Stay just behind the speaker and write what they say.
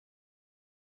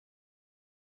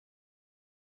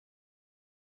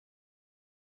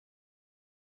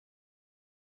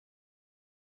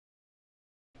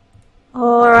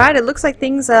Alright, it looks like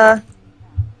things are,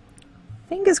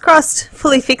 fingers crossed,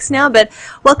 fully fixed now, but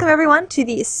welcome everyone to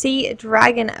the Sea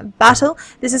Dragon Battle.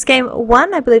 This is game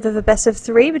 1, I believe, of a best of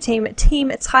 3 between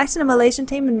Team Titan, a Malaysian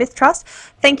team, and MiTH Trust.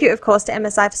 Thank you, of course, to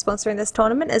MSI for sponsoring this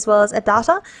tournament, as well as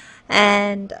Adata.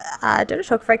 And Dota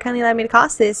Talk very kindly allowed me to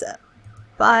cast this.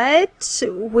 But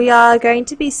we are going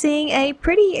to be seeing a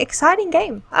pretty exciting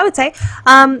game, I would say.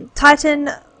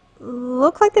 Titan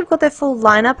look like they've got their full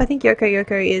lineup. I think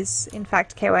Yoko is in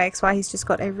fact KYXY. He's just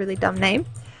got a really dumb name.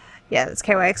 Yeah, that's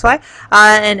KYXY.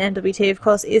 And NWT, of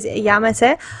course, is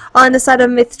Yamate. On the side of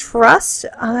MiTH Trust,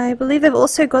 I believe they've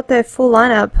also got their full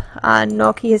lineup.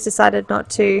 Norky has decided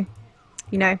not to,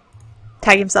 you know,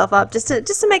 tag himself up just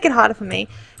to make it harder for me,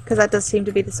 because that does seem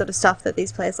to be the sort of stuff that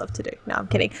these players love to do. No, I'm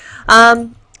kidding.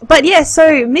 But yeah,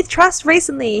 so MiTH Trust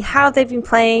recently, how they've been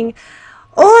playing,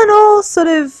 all in all, sort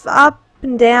of up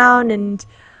and down and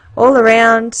all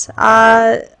around.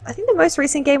 I think the most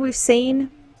recent game we've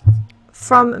seen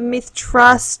from MiTH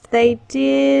Trust, they've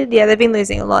been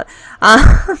losing a lot.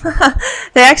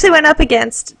 They actually went up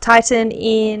against Titan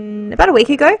in about a week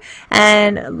ago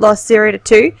and lost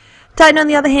 0-2. Titan, on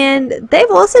the other hand, they've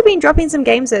also been dropping some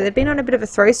games though. They've been on a bit of a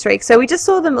throw streak. So we just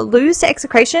saw them lose to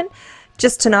Execration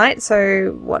just tonight,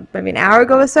 so what, maybe an hour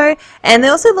ago or so, and they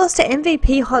also lost to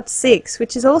MVP Hot 6,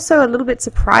 which is also a little bit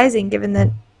surprising given that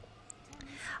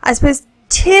I suppose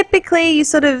typically you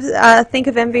sort of think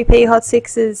of MVP Hot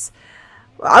 6 as,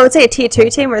 I would say, a tier 2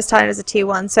 team, whereas Titan is a tier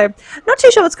 1, so not too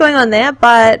sure what's going on there,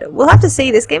 but we'll have to see.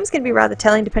 This game's going to be rather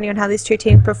telling depending on how these two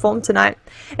teams perform tonight.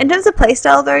 In terms of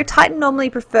playstyle though, Titan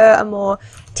normally prefer a more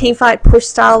teamfight push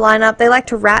style lineup. They like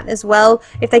to rat as well.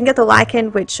 If they can get the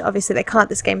Lycan, which obviously they can't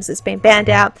this game as it's been banned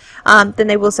out, then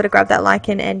they will sort of grab that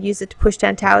Lycan and use it to push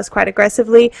down towers quite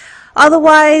aggressively.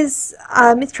 Otherwise,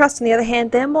 MiTH Trust on the other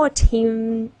hand, they're more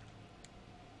team,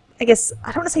 I guess, I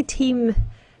don't want to say team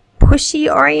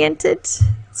pushy oriented.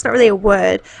 It's not really a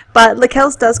word, but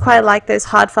Lakels does quite like those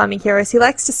hard farming heroes. He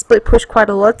likes to split push quite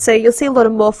a lot, so you'll see a lot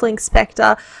of Morphling,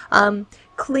 Spectre,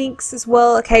 Clinks as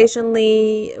well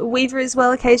occasionally, Weaver as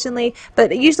well occasionally,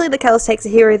 but usually Lakels takes a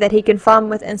hero that he can farm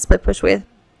with and split push with,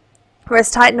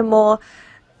 whereas Titan are more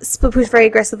split push very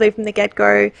aggressively from the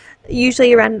get-go.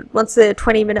 Usually around once the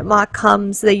 20-minute mark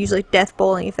comes, they're usually death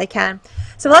balling if they can.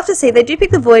 So we'll have to see. They do pick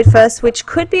the Void first, which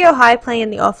could be Ohio playing in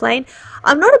the offlane.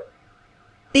 I'm not a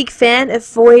big fan of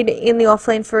Void in the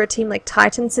offlane for a team like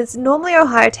Titan, since normally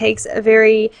Ohio takes a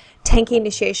very tanky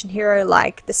initiation hero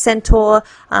like the Centaur,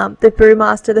 the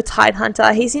Brewmaster, the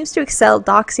Tidehunter. He seems to excel,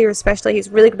 Darkseer especially. He's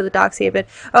really good at the Darkseer, but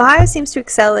Ohio seems to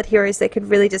excel at heroes that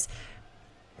could really just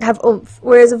have oomph,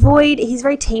 whereas a Void, he's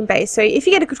very team based, so if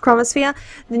you get a good chromosphere,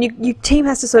 then your team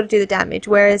has to sort of do the damage,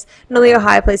 whereas normally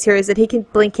Ohio plays heroes that he can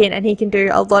blink in and he can do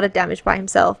a lot of damage by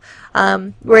himself,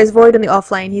 whereas Void on the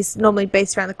offlane, he's normally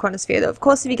based around the chronosphere, though of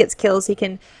course if he gets kills he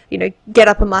can, you know, get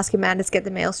up a Mask of Madness, get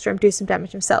the Maelstrom, do some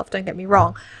damage himself, don't get me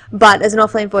wrong, but as an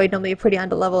offlane Void, normally you're pretty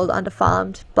underleveled,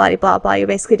 underfarmed, blah blah blah, you're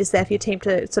basically just there for your team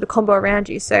to sort of combo around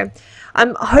you, so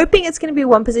I'm hoping it's going to be a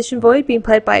one position Void being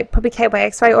played by probably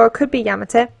KYXY, or it could be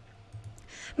Yamate.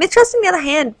 MiTH Trust, on the other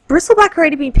hand, Bristleback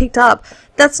already been picked up.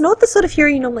 That's not the sort of hero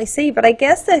you normally see, but I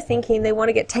guess they're thinking they want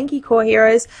to get tanky core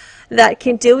heroes that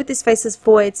can deal with this faceless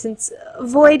Void, since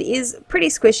Void is pretty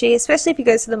squishy, especially if he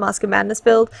goes to the Mask of Madness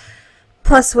build.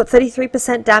 Plus, what,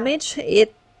 33% damage?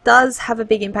 It does have a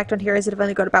big impact on heroes that have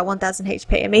only got about 1000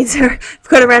 HP. It means they've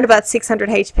got around about 600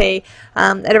 HP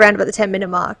at around about the 10-minute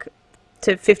mark,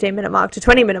 to 15-minute mark, to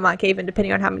 20-minute mark even,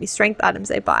 depending on how many strength items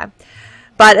they buy.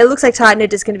 But it looks like Titan are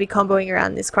just going to be comboing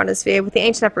around this chronosphere with the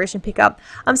Ancient Apparition pickup.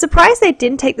 I'm surprised they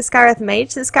didn't take the Skywrath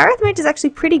Mage. The Skywrath Mage is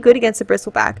actually pretty good against the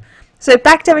Bristleback. So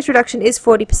back damage reduction is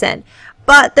 40%.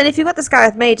 But then if you've got the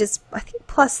Skywrath Mage, it's, I think,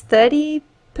 plus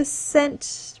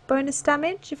 30% bonus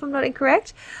damage, if I'm not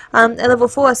incorrect, at level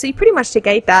 4. So you pretty much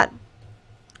negate that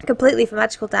completely for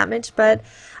magical damage, but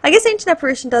I guess Ancient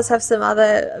Apparition does have some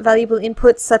other valuable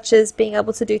inputs, such as being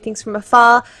able to do things from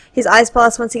afar. His Ice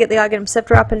Blast, once you get the Arcanum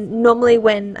Scepter up, and normally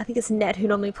when, I think it's Net who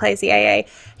normally plays the AA,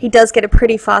 he does get a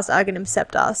pretty fast Arcanum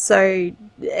Scepter, so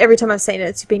every time I've seen it,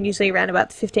 it's been usually around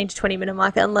about the 15 to 20 minute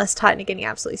mark, unless Titan are getting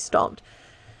absolutely stomped.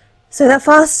 So that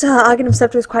fast Arcanum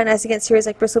Scepter is quite nice against heroes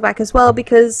like Bristleback as well,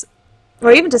 because,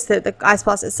 or even just the Ice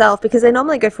Blast itself, because they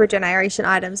normally go for regeneration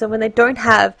items, and when they don't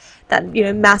have that, you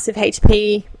know, massive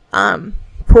HP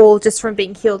pool just from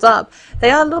being healed up,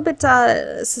 they are a little bit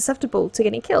susceptible to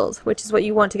getting killed, which is what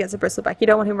you want against a Bristleback. You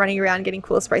don't want him running around getting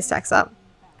cool spray stacks up.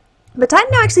 But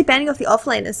Titan are actually banning off the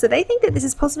offlaners, so they think that this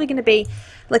is possibly going to be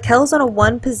Lakels on a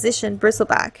one position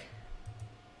Bristleback.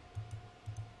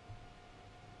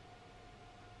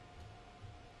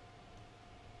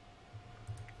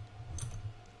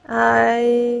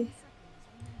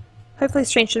 Hopefully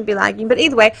stream shouldn't be lagging, but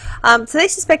either way, so they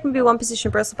suspect maybe one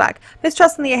position Bristleback.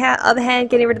 MiTH on the other hand,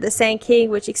 getting rid of the Sand King,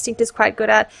 which Extinct is quite good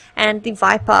at, and the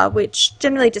Viper, which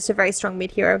generally just a very strong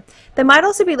mid hero. They might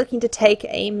also be looking to take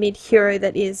a mid hero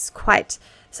that is quite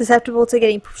susceptible to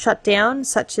getting shut down,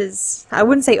 such as, I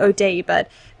wouldn't say OD, but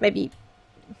maybe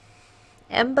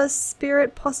Ember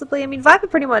Spirit, possibly. I mean, Viper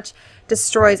pretty much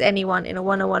destroys anyone in a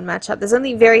one-on-one matchup. There's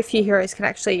only very few heroes can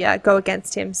actually go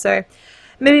against him, so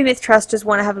maybe MiTH just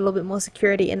want to have a little bit more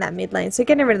security in that mid lane, so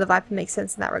getting rid of the Viper makes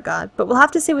sense in that regard. But we'll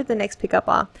have to see what the next pickup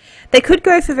are. They could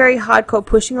go for very hardcore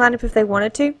pushing lineup if they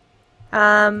wanted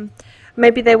to.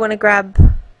 Maybe they want to grab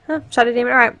Shadow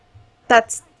Demon. Alright,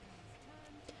 that's...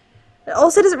 It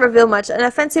also doesn't reveal much. An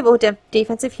offensive or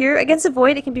defensive hero. Against a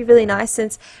Void, it can be really nice,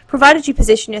 since provided you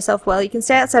position yourself well, you can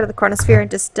stay outside of the Chronosphere and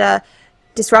just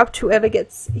disrupt whoever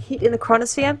gets hit in the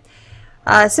Chronosphere.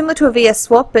 Similar to a VS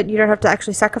swap, but you don't have to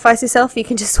actually sacrifice yourself. You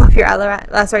can just swap your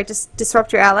ally, just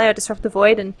disrupt your ally or disrupt the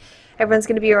Void, and everyone's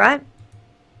going to be alright.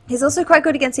 He's also quite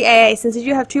good against the AA, since you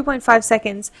do have 2.5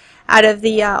 seconds out of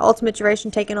the ultimate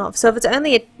duration taken off. So if it's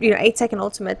only a 8-second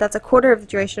ultimate, that's a quarter of the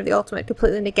duration of the ultimate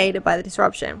completely negated by the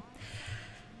disruption.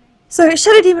 So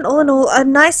Shadow Demon, all in all, a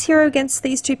nice hero against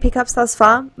these two pickups thus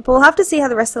far, but we'll have to see how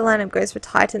the rest of the lineup goes for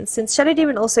Titans, since Shadow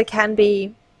Demon also can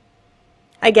be,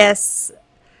 I guess,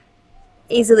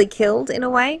 easily killed in a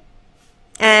way.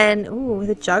 And ooh,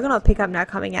 the Juggernaut pickup now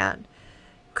coming out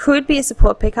could be a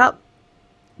support pickup.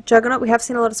 Juggernaut, we have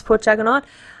seen a lot of support Juggernaut.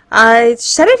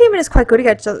 Shadow Demon is quite good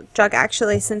against Jug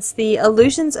actually, since the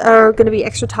illusions are going to be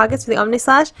extra targets for the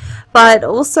Omnislash, but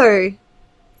also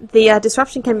the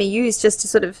disruption can be used just to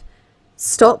sort of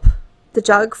stop the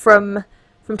Jug from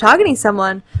targeting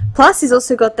someone. Plus he's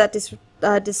also got that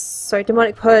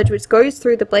Demonic Purge, which goes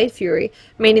through the Blade Fury,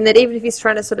 meaning that even if he's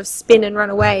trying to sort of spin and run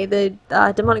away, the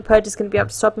Demonic Purge is going to be able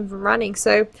to stop him from running.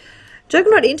 So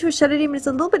Juggernaut into a Shadow Demon is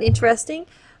a little bit interesting,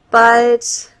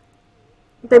 but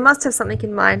they must have something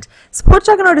in mind. Support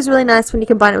Juggernaut is really nice when you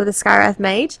combine it with a Skywrath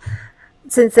Mage,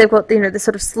 since they've got the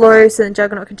sort of slow, so then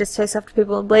Juggernaut can just chase after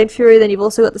people in Blade Fury. Then you've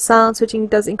also got the silence, which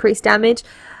does increase damage.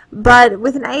 But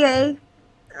with an AA,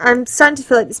 I'm starting to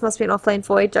feel like this must be an offlane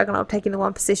Void, Juggernaut taking the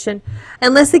one position,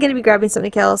 unless they're going to be grabbing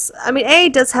something else. I mean, AA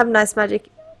does have nice magic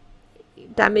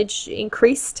damage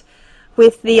increased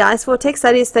with the Ice Vortex.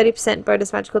 That is 30%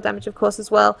 bonus magical damage, of course, as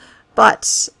well.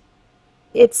 But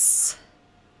it's...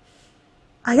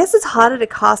 I guess it's harder to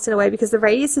cast in a way because the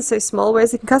radius is so small,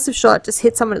 whereas the concussive shot just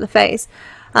hits someone in the face.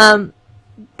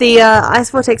 The Ice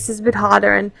Vortex is a bit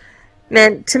harder, and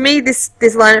man, to me, this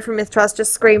lineup from MiTH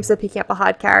just screams they're picking up a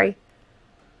hard carry.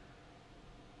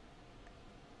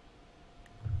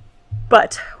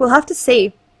 But we'll have to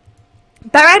see.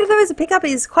 Batrider, though, as a pickup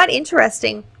is quite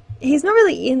interesting. He's not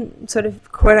really in, sort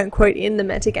of, quote-unquote, in the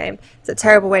metagame. It's a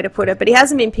terrible way to put it, but he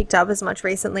hasn't been picked up as much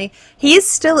recently. He is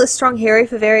still a strong hero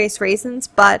for various reasons,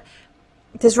 but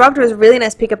Disruptor is a really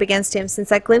nice pickup against him, since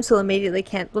that Glimpse will immediately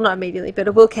well, not immediately, but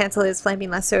it will cancel his Flaming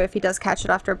Lasso if he does catch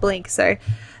it after a blink, so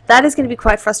that is going to be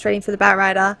quite frustrating for the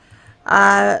Batrider.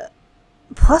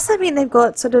 Plus, I mean, they've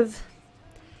got sort of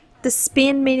the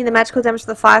spin, meaning the magical damage to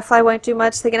the Firefly won't do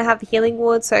much. They're going to have the healing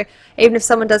ward, so even if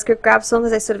someone does grab, as long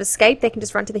as they sort of escape, they can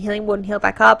just run to the healing ward and heal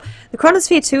back up. The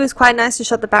Chronosphere too is quite nice to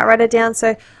shut the Batrider down,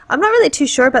 so I'm not really too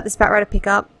sure about this Batrider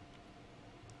pickup.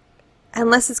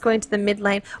 Unless it's going to the mid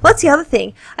lane. Well, that's the other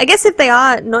thing. I guess if they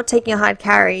are not taking a hard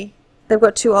carry, they've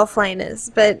got two offlaners,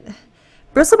 but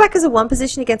Bristleback is a one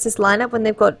position against this lineup when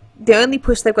they've got, the only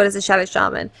push they've got is a Shadow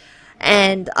Shaman.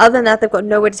 And other than that, they've got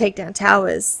nowhere to take down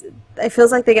towers. It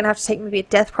feels like they're going to have to take maybe a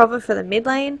Death Prophet for the mid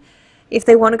lane if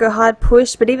they want to go hard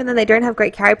push, but even then they don't have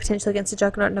great carry potential against a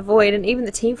Juggernaut and a Void, and even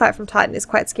the team fight from Titan is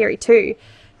quite scary too.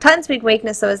 Titan's big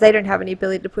weakness though is they don't have any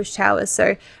ability to push towers,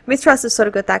 so MiTH has sort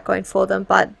of got that going for them,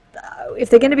 but if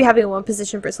they're going to be having a one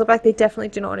position Bristleback, they definitely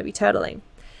do not want to be turtling.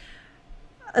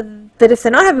 But if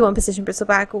they're not having one position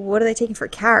Bristleback, what are they taking for a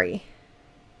carry?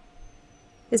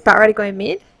 Is Batrider going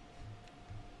mid?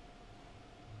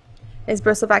 Is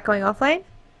Bristleback going offlane?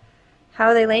 How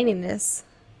are they laning this?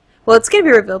 Well, it's going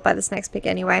to be revealed by this next pick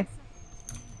anyway.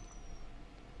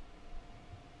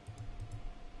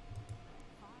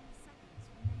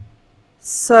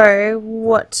 So,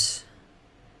 what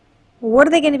are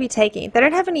they going to be taking? They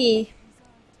don't have any...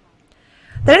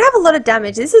 They don't have a lot of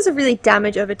damage. This is a really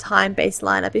damage over time based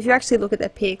lineup if you actually look at their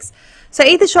picks. So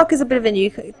Ether Shock is a bit of a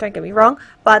nuke, don't get me wrong,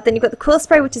 but then you've got the Quill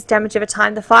Spray, which is damage over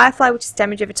time, the Firefly, which is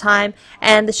damage over time,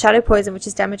 and the Shadow Poison, which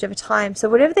is damage over time. So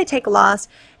whatever they take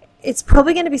last, it's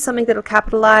probably going to be something that will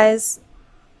capitalize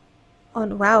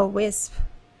on... Wow, Wisp.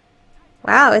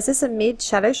 Wow, is this a mid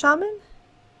Shadow Shaman?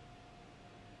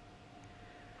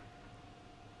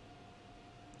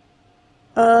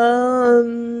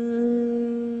 Alright,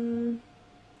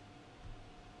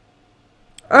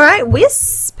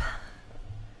 Wisp.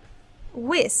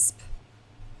 Wisp.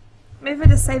 Maybe if I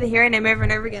just say the hero name over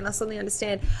and over again, I'll suddenly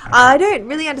understand. I don't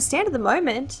really understand at the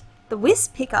moment. The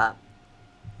Wisp pickup.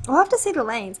 I'll have to see the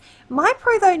lanes. My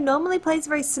pro, though, normally plays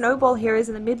very snowball heroes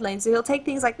in the mid lane, so he'll take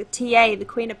things like the TA, the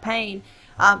Queen of Pain,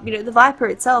 you know, the Viper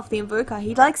itself, the Invoker.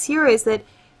 He likes heroes that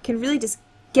can really just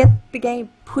get the game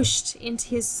pushed into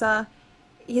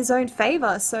his own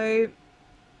favour. So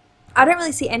I don't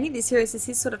really see any of these heroes as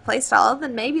his sort of playstyle, other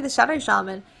than maybe the Shadow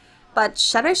Shaman. But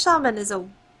Shadow Shaman as a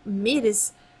mid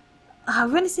is...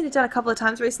 I've only seen it done a couple of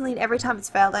times recently, and every time it's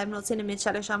failed. I have not seen a mid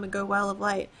Shadow Shaman go well of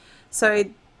late. So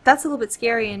that's a little bit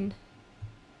scary. And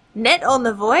Net on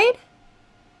the Void?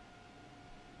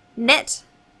 Net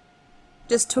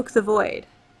just took the Void.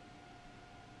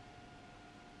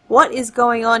 What is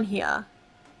going on here?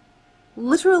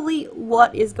 Literally,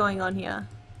 what is going on here?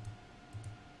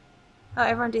 Oh,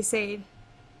 everyone DC'd.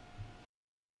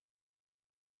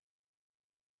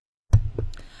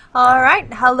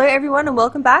 Alright, hello everyone and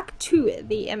welcome back to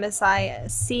the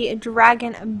MSI Sea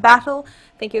Dragon Battle.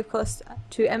 Thank you of course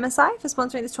to MSI for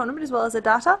sponsoring this tournament as well as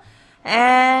Adata.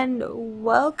 And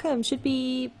welcome, should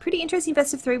be pretty interesting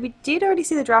best of 3. We did already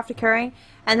see the draft occurring,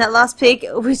 and that last pick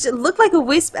which looked like a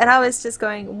Wisp, and I was just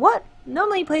going, what?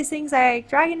 Normally he plays things like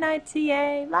Dragon Knight,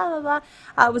 TA, blah blah blah.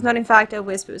 It was not in fact a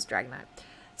Wisp, it was Dragon Knight.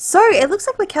 So it looks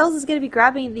like Mikkel's is going to be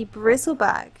grabbing the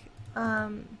Bristleback.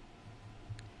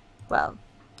 Well,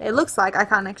 it looks like, I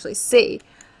can't actually see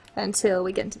until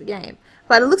we get into the game.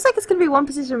 But it looks like it's going to be one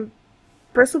position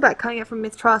Bristleback coming up from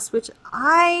MiTH Trust, which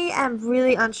I am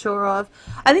really unsure of.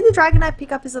 I think the Dragon Knight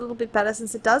pickup is a little bit better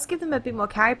since it does give them a bit more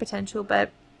carry potential, but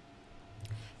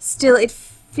still it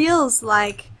feels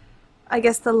like, I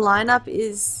guess the lineup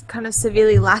is kind of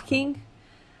severely lacking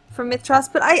from MiTH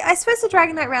Trust. But I suppose the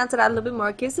Dragon Knight rounds it out a little bit more.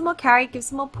 It gives them more carry, it gives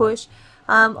them more push.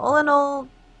 All in all,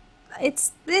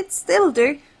 it'll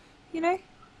do, you know?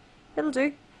 It'll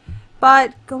do.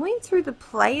 But going through the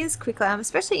players quickly, I'm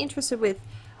especially interested with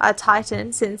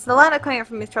Titan, since the lineup coming up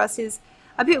from MiTH Trust is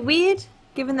a bit weird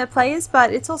given their players,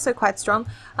 but it's also quite strong.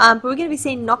 But we're going to be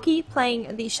seeing Noki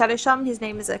playing the Shadow Shaman. His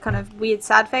name is a kind of weird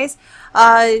sad face.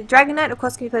 Dragon Knight, of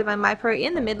course, can be played by MyPro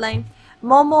in the mid lane.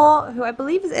 Momo, who I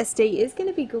believe is SD, is going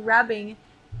to be grabbing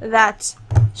that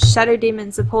Shadow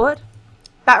Demon support.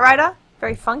 Batrider,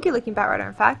 very funky looking Batrider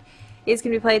in fact, is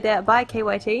going to be played there by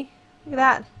KYT. Look at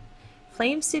that.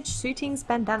 Flame Stitch Suiting's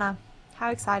bandana. How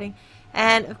exciting.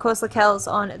 And of course Mikkel's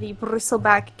on the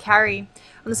Bristleback carry.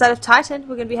 On the side of Titan,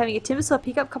 we're going to be having a Timbersaw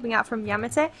pickup coming out from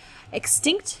Yamate.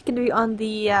 Extinct, going to be on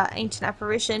the Ancient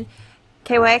Apparition.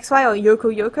 KYXY or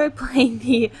Yoko Yoko playing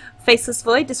the Faceless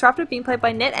Void. Disruptor being played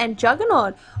by Net, and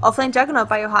Juggernaut, offlane Juggernaut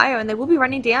by Ohio, and they will be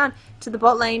running down to the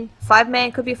bot lane.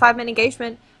 5-man, could be a 5-man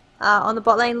engagement. On the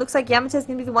bot lane, looks like Yamate is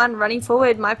going to be the one running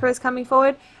forward. MyPro is coming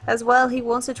forward as well. He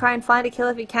wants to try and find a kill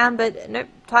if he can, but nope,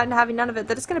 Titan having none of it.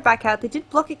 They're just going to back out. They did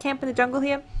block a camp in the jungle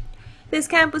here. This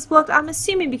camp was blocked, I'm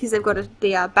assuming, because they've got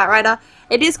the Batrider.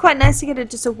 It is quite nice to get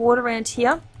just a ward around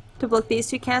here to block these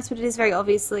two camps, but it is very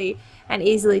obviously and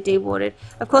easily dewarded.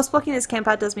 Of course, blocking this camp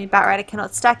out does mean Batrider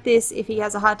cannot stack this. If he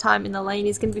has a hard time in the lane,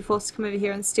 he's going to be forced to come over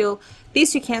here and steal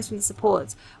these two camps from the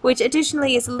supports, which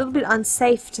additionally is a little bit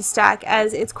unsafe to stack,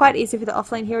 as it's quite easy for the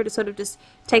offlane hero to sort of just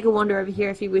take a wander over here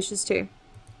if he wishes to.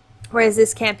 Whereas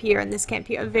this camp here and this camp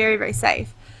here are very, very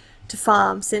safe to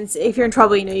farm, since if you're in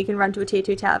trouble, you know, you can run to a tier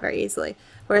 2 tower very easily.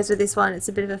 Whereas with this one, it's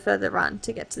a bit of a further run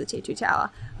to get to the tier 2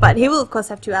 tower. But he will, of course,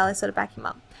 have 2 allies sort of back him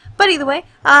up. But either way,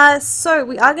 so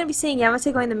we are going to be seeing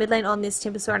Yamate going the mid lane on this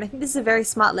Timbersaw, and I think this is a very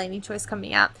smart laning choice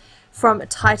coming out from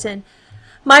Titan.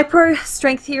 MyPro,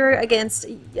 strength hero against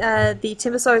the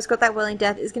Timbersaw, who's got that Welling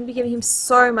Death, is going to be giving him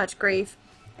so much grief.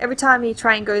 Every time he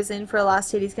try and goes in for a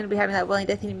last hit, he's going to be having that Welling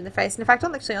Death hit him in the face. And in fact,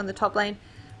 I'm actually on the top lane.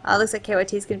 Looks like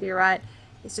KYT is going to be right.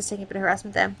 He's just taking a bit of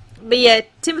harassment there. But yeah,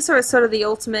 Timbersaw is sort of the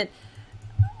ultimate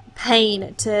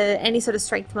pain to any sort of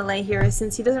strength melee hero,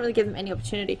 since he doesn't really give them any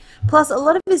opportunity. Plus, a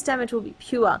lot of his damage will be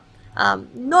pure.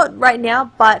 Not right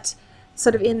now, but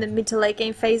sort of in the mid to late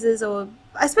game phases, or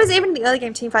I suppose even in the early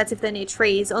game team fights if they're near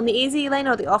trees. On the easy lane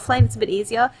or the off lane, it's a bit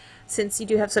easier, since you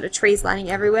do have sort of trees lining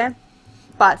everywhere.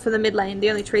 But for the mid lane, the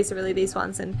only trees are really these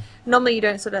ones, and normally you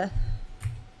don't sort of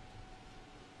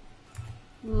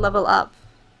level up.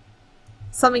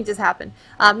 Something just happened.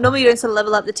 Normally you don't sort of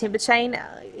level up the timber chain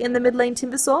in the mid lane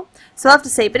Timbersaw, so I'll have to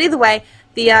see. But either way,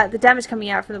 the damage coming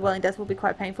out from the Welling Death will be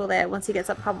quite painful there once he gets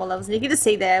up a couple more levels. And you can just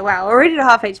see there, wow, already to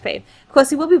half HP. Of course,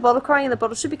 he will be bottle crying, and the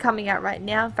bottle should be coming out right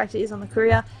now. In fact, it is on the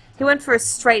courier. He went for a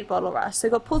straight bottle rush, so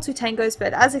got pulled 2 tangos,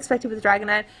 but as expected with Dragon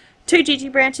Knight, 2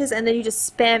 GG branches, and then you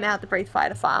just spam out the Breathe Fire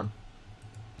to farm.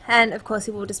 And of course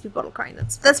he will just be bottle crying.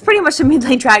 That's pretty much a mid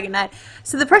lane Dragon Knight.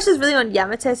 So the pressure is really on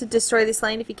Yamate to destroy this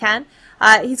lane if he can.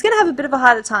 He's going to have a bit of a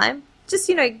harder time. Just,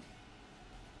 you know,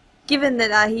 given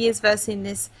that he is versing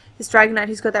this Dragon Knight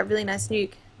who's got that really nice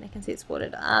nuke. I can see it's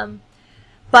watered.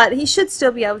 But he should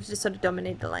still be able to just sort of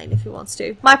dominate the lane if he wants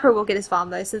to. MiPro will get his farm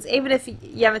though, since even if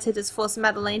Yamate does force him out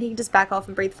of the lane, he can just back off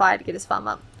and Breathe Fire to get his farm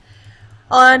up.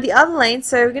 On the other lane,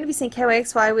 so we're going to be seeing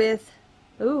KYXY with,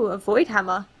 ooh, a Void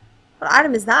Hammer. What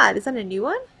item is that? Is that a new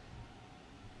one?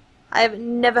 I have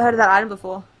never heard of that item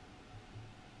before.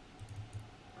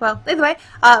 Well, either way,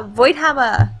 Void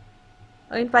Hammer,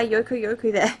 owned by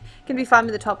Yoku there, can be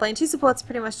farming the top lane. 2 supports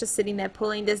pretty much just sitting there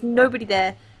pulling. There's nobody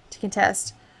there to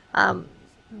contest.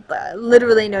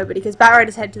 Literally nobody, because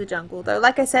Batrider's headed to the jungle. Though,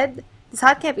 like I said, this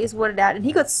hard camp is watered out, and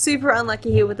he got super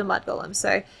unlucky here with the Mud Golem.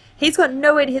 So he's got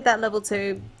no way to hit that level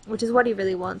 2, which is what he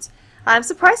really wants. I'm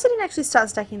surprised I didn't actually start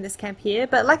stacking this camp here,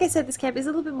 but like I said, this camp is a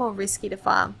little bit more risky to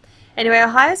farm. Anyway,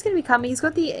 Ohio's going to be coming. He's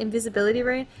got the invisibility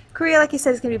rune. Courier, like I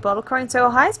said, is going to be bottle crying, so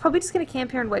Ohio's probably just going to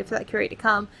camp here and wait for that courier to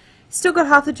come. Still got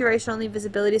half the duration on the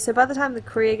invisibility, so by the time the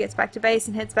courier gets back to base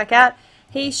and heads back out,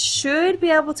 he should be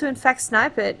able to in fact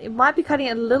snipe it. It might be cutting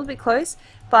it a little bit close,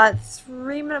 but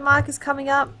 3-minute mark is coming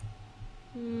up.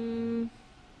 He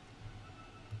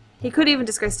could even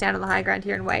just go stand on the high ground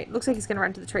here and wait. Looks like he's going to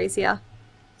run to the trees here.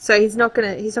 So he's not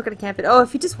gonna camp it. Oh,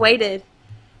 if he just waited.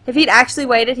 If he'd actually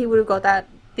waited, he would have got that.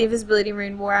 The invisibility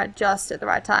rune wore out just at the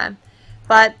right time.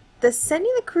 But they're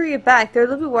sending the courier back. They're a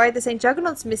little bit worried. They're saying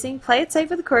Juggernaut's missing. Play it safe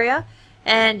for the courier.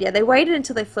 And yeah, they waited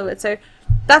until they flew it. So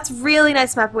that's really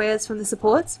nice map awareness from the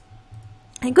supports.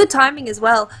 And good timing as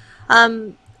well.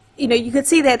 You know, you could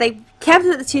see there they camped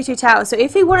it at the tier 2 tower. So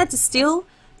if he wanted to steal,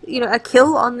 you know, a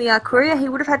kill on the courier, he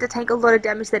would have had to take a lot of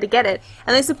damage there to get it.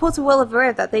 And those supports were well aware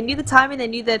of that. They knew the timing, they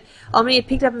knew that Omni had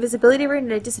picked up invisibility rune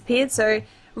and it disappeared, so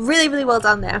really, really well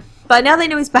done there. But now they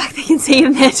know he's back, they can see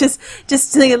him there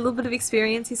just doing a little bit of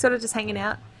experience. He's sort of just hanging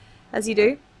out, as you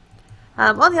do.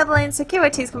 On the other lane, so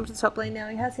KYT's come to the top lane now,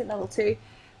 he has hit level 2.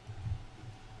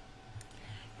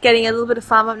 Getting a little bit of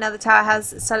farm up now the tower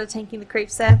has started tanking the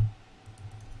creeps there.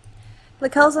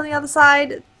 Lakel's on the other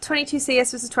side, 22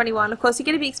 CS versus 21. Of course, you're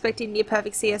going to be expecting near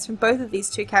perfect CS from both of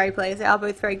these 2 carry players. They are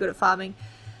both very good at farming.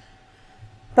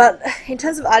 But in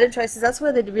terms of item choices, that's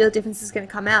where the real difference is going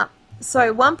to come out.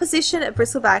 So one position at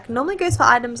Bristleback normally goes for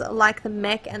items like the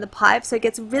mech and the pipe, so it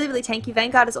gets really, really tanky.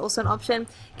 Vanguard is also an option.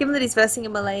 Given that he's versing a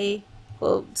melee,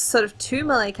 well, sort of 2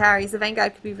 melee carries, the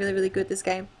Vanguard could be really, really good this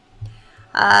game.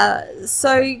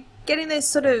 So getting those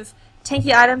sort of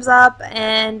tanky items up,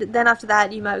 and then after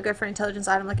that you might go for an intelligence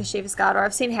item like a Shiva's Guard, or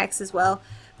I've seen Hex as well.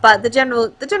 But the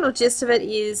general gist of it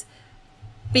is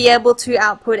be able to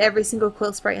output every single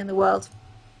quill spray in the world.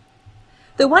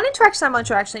 The one interaction I'm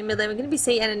unsure actually in mid lane, we're going to be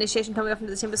seeing an initiation coming off into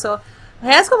the Timber Saw. He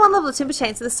has got 1 level of Timber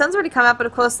Chain, so the stun's already come out, but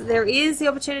of course there is the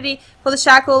opportunity for the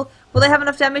Shackle. Will they have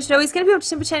enough damage? No, he's going to be able to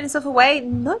Timber Chain himself away.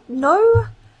 No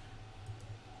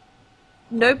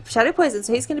Shadow Poison,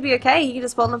 so he's going to be okay. He can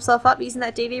just bottle himself up using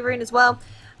that DD rune as well.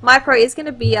 MiPro is going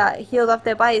to be healed up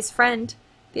there by his friend.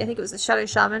 I think it was the Shadow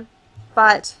Shaman.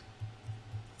 But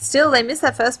still, they missed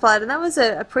that first blood, and that was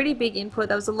a pretty big input.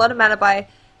 There was a lot of mana by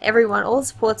everyone. All the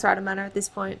supports are out of mana at this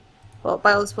point. Well,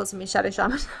 by all the supports I mean Shadow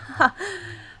Shaman.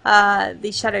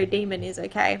 The Shadow Demon is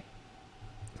okay.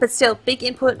 But still, big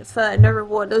input for no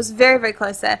reward. It was very, very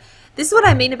close there. This is what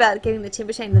I mean about getting the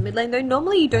Timber Chain in the mid lane, though.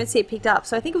 Normally you don't see it picked up,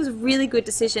 so I think it was a really good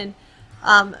decision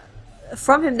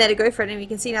from him there to go for it. And you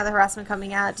can see now the harassment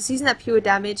coming out, just using that pure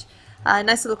damage.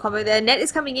 Nice little combo there. Net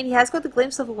is coming in. He has got the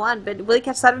glimpse level 1, but will he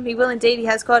catch sight of him? He will indeed. He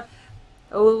has got...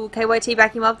 Oh, KYT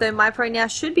backing him up though. MiPro now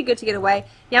should be good to get away.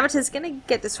 Yamata's going to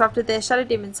get disrupted there. Shadow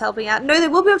Demon's helping out. No, they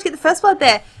will be able to get the first blood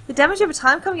there. The damage over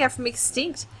time coming out from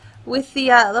Extinct with the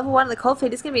level 1 of the Cold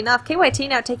Feet is going to be enough. KYT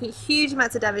now taking huge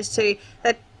amounts of damage too.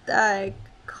 That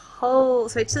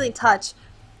Chilling Touch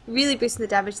really boosting the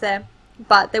damage there.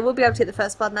 But they will be able to get the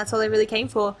first blood, and that's all they really came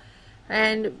for.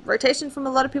 And rotation from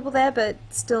a lot of people there, but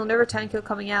still no return kill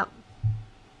coming out.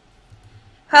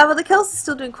 However, the kills are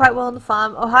still doing quite well on the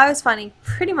farm. Ohio's finding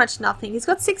pretty much nothing. He's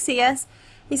got 6 CS.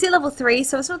 He's at level 3,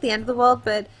 so it's not the end of the world,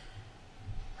 but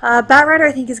Batrider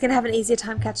I think is going to have an easier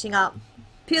time catching up.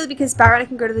 Purely because Batrider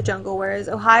can go to the jungle, whereas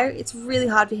Ohio, it's really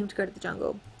hard for him to go to the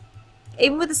jungle.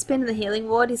 Even with the spin and the healing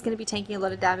ward, he's going to be taking a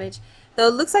lot of damage. Though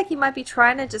it looks like he might be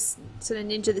trying to just sort of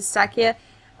ninja this stack here.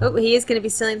 Oh, he is going to be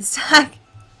stealing the stack.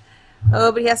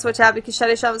 Oh, but he has to watch out because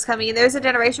Shadow Shaman's coming in. There is a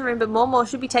generation room, but Mormor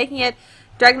should be taking it.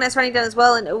 Dragon Knight's running down as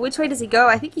well, and which way does he go?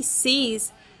 I think he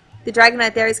sees the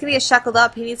Dragonite there. He's going to get shackled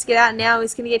up. He needs to get out now.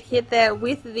 He's going to get hit there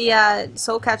with the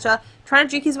Soul Catcher. Trying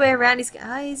to juke his way around. Is he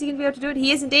going to be able to do it?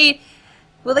 He is indeed.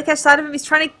 Will they catch sight of him? He's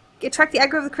trying to attract the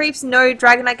aggro of the creeps. No,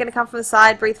 Dragonite going to come from the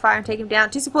side, breathe fire and take him down.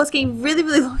 2 supports getting really,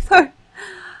 really low though.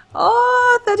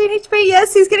 Oh, 13 HP.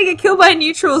 Yes, he's going to get killed by a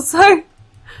neutral. So,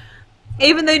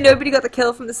 even though nobody got the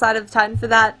kill from the side of the Titan for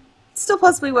that, it's still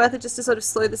possibly worth it just to sort of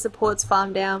slow the supports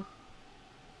farm down.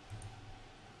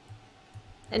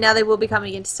 And now they will be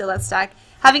coming in to steal that stack.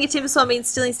 Having a Timbersaw means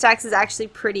stealing stacks is actually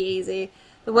pretty easy.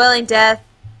 The Whirling Death,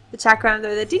 the Chakram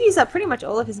though, they did use up pretty much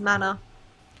all of his mana.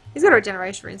 He's got a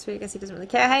regeneration rune, so I guess he doesn't really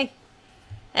care, hey?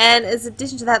 And as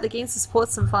addition to that, they're getting some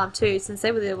supports some farm too, since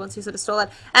they were the ones who sort of stole that.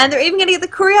 And they're even going to get the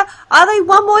courier. Are they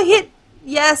one more hit?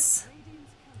 Yes.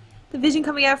 The vision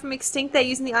coming out from Extinct there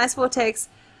using the Ice Vortex.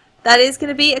 That is going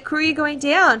to be a courier going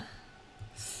down.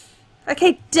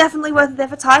 Okay, definitely worth it there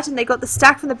for Titan. They got the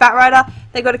stack from the Batrider.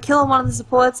 They got a kill on one of the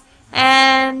supports.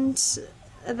 And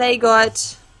they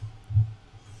got...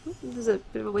 There's a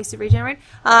bit of a wasted regenerate.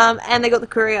 And they got the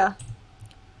courier.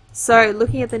 So,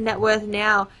 looking at the net worth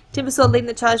now, Timbersaw leading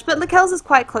the charge, but Lakel's is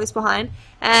quite close behind.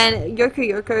 And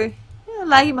Yoko,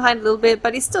 lagging behind a little bit,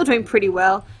 but he's still doing pretty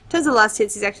well. In terms of last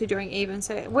hits, he's actually doing even.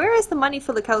 So, where is the money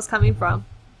for Lakel's coming from?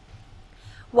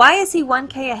 Why is he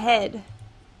 1k ahead?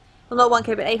 Well, not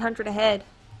 1k, but 800 ahead.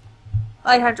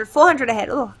 800, 400 ahead.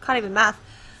 Oh, can't even math.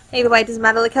 Either way, it doesn't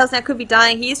matter. Lakel's now could be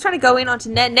dying. He is trying to go in onto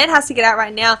Ned. Ned has to get out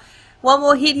right now. One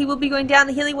more hit, he will be going down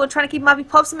the healing wall, trying to keep him up. He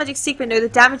pops the magic stick, but no, the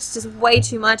damage is just way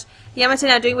too much. Yamato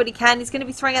now doing what he can. He's going to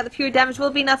be throwing out the pure damage. Will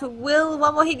it be enough? It will.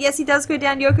 One more hit. Yes, he does go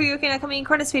down. Yoko now coming in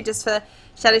Chronosphere just for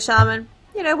Shadow Shaman.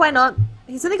 You know, why not?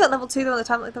 He's only got level 2 though on the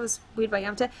time lock. That was weird by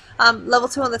Yamato. Level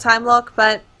 2 on the time lock,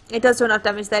 but it does do enough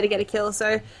damage there to get a kill.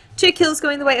 So 2 kills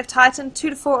going the way of Titan, 2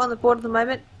 to 4 on the board at the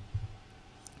moment.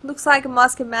 Looks like a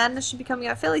Mask of Madness should be coming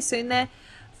out fairly soon there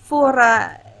for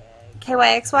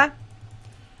KYXY.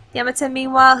 Yamato,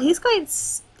 meanwhile, he's going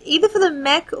either for the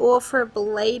mech or for a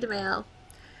blade mail.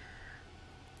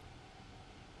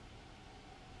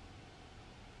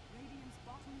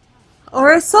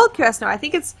 Or Assault Cuirass. No, I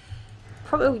think it's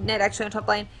probably Ned actually on top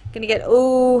lane. Going to get,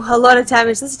 oh, a lot of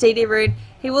damage. That's a DD rune.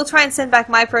 He will try and send back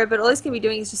MyPro, but all he's going to be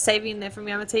doing is just saving him there from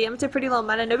Yamato. Yamato pretty low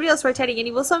mana. Nobody else rotating in.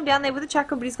 He will slow him down there with a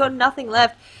chakra, but he's got nothing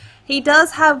left. He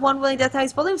does have one Willing Death now.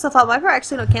 He's bottling himself up. MyPro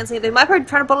actually not cancelling it. MyPro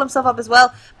trying to bottle himself up as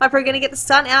well. MyPro going to get the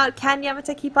stun out. Can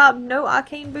Yamato keep up? No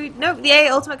Arcane Boot. Nope, the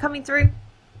AA ultimate coming through.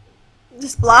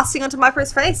 Just blasting onto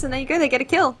MyPro's face, and there you go. They get a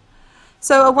kill.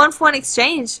 So a 1-for-1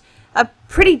 exchange. A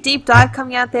pretty deep dive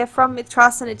coming out there from MiTH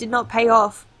Trust, and it did not pay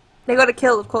off. They got a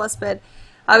kill, of course, but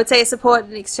I would say a support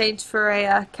in exchange for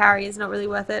a carry is not really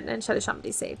worth it. And Shadow Shaman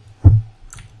DC.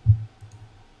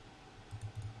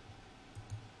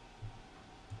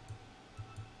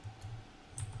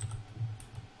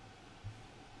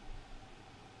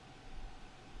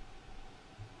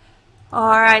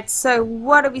 Alright, so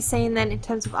what are we seeing then in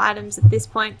terms of items at this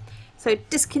point? So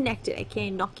Disconnected,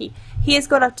 aka Noki. He has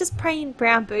got just plain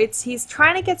brown boots. He's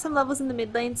trying to get some levels in the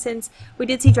mid lane since we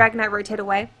did see Dragonite rotate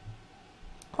away.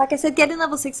 Like I said, getting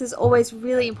level 6 is always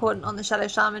really important on the Shadow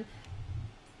Shaman.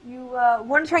 You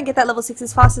want to try and get that level 6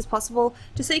 as fast as possible,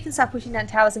 just so you can start pushing down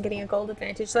towers and getting a gold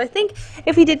advantage. So I think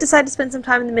if he did decide to spend some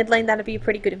time in the mid lane, that would be a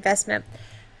pretty good investment.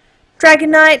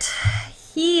 Dragonite,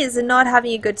 he is not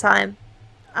having a good time.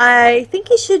 I think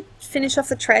he should finish off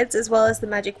the treads as well as the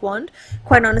magic wand,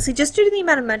 quite honestly, just due to the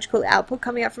amount of magical output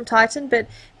coming out from Titan, but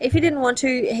if he didn't want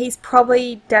to, he's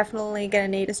probably definitely going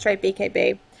to need a straight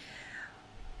BKB.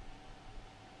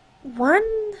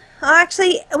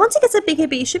 Actually, once he gets a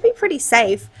BKB, he should be pretty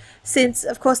safe, since,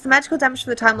 of course, the magical damage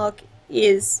from the time lock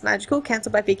is magical,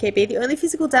 cancelled by BKB. The only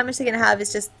physical damage they're going to have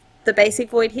is just the basic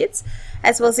void hits,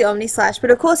 as well as the Omni Slash, but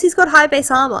of course he's got high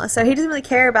base armor, so he doesn't really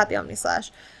care about the Omni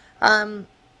Slash.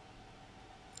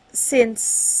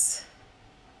 Since,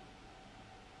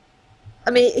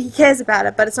 I mean, he cares about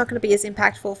it, but it's not going to be as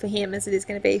impactful for him as it is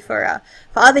going to be for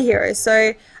other heroes.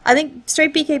 So I think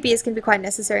straight BKB is going to be quite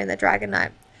necessary in the Dragonite.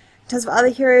 In terms of other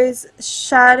heroes,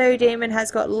 Shadow Demon has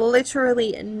got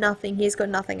literally nothing. He's got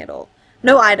nothing at all.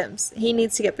 No items. He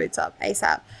needs to get boots up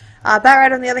ASAP.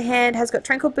 Batrider, on the other hand, has got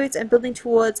Tranquil Boots and building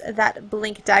towards that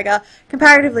Blink Dagger.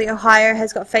 Comparatively, Ohio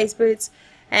has got Phase Boots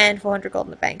and 400 gold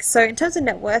in the bank. So in terms of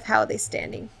net worth, how are they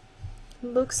standing?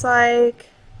 Looks like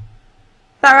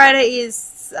Batrider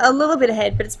is a little bit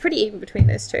ahead, but it's pretty even between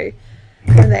those two.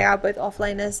 And they are both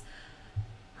offlaners.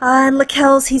 And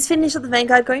Lakel's, he's finished up the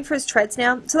Vanguard, going for his treads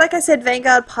now. So like I said,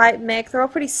 Vanguard, Pipe, Mech, they're all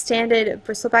pretty standard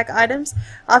bristleback items.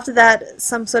 After that,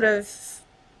 some sort of,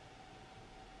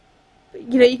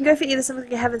 you know, you can go for either something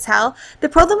like a Heaven's Howl. The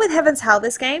problem with Heaven's Howl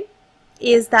this game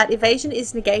is that evasion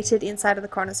is negated inside of the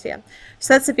chronosphere.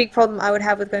 So that's a big problem I would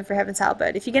have with going for Heaven's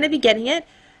Halberd. If you're going to be getting it,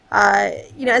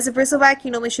 you know, as a bristleback,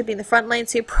 you normally should be in the front lane,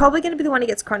 so you're probably going to be the one who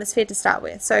gets chronosphere to start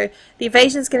with. So the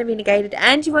evasion is going to be negated,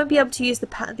 and you won't be able to use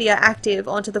the active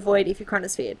onto the void if you're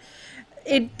chronosphered.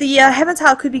 The Heaven's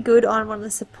Howl could be good on one of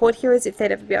the support heroes if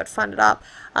they'd ever be able to fund it up,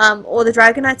 or the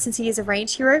Dragon Knight, since he is a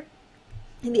ranged hero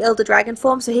in the Elder Dragon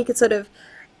form, so he could sort of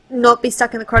not be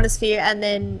stuck in the chronosphere and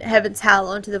then Heaven's Howl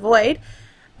onto the void.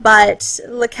 But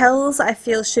Lakel's, I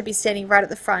feel, should be standing right at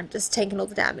the front, just taking all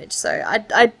the damage. So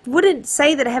I wouldn't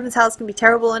say that a Heaven's Howl is going to be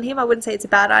terrible on him. I wouldn't say it's a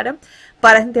bad item,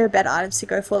 but I think there are better items to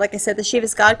go for. Like I said, the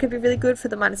Shiva's Guard could be really good for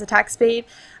the minus attack speed.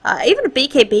 Even a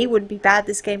BKB wouldn't be bad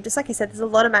this game. Just like I said, there's a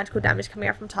lot of magical damage coming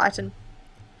out from Titan.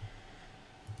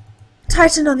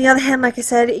 Titan, on the other hand, like I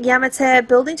said, Yamate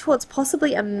building towards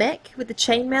possibly a mech with the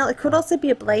chainmail. It could also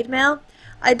be a blade mail.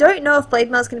 I don't know if blade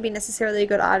mail is going to be necessarily a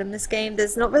good item this game.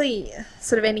 There's not really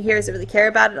sort of any heroes that really care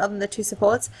about it other than the two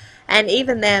supports. And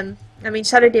even them, I mean,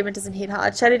 Shadow Demon doesn't hit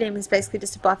hard. Shadow Demon is basically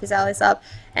just to buff his allies up.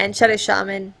 And Shadow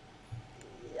Shaman,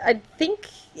 I think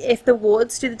if the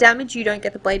wards do the damage, you don't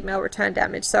get the blade mail return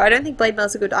damage. So I don't think blade mail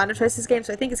is a good item choice this game,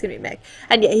 so I think it's going to be a mech.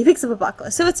 And yeah, he picks up a buckler,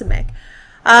 so it's a mech.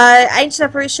 Ancient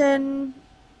Apparition,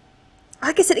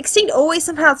 like I said, Extinct always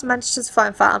somehow manages to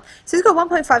find farm. So he's got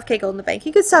 1.5k gold in the bank.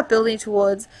 He could start building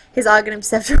towards his Arcanum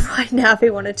Scepter right now if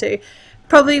he wanted to.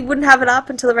 Probably wouldn't have it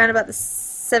up until around about the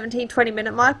 17-20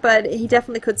 minute mark, but he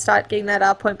definitely could start getting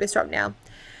that point boost up now.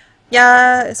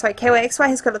 Yeah, sorry, KYXY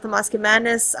has got up the Mask of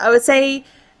Madness. I would say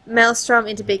Maelstrom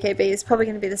into BKB is probably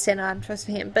going to be the standard item choice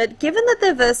for him. But given that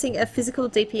they're versing a physical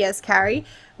DPS carry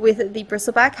with the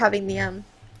Bristleback having the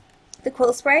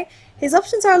Quill Spray, his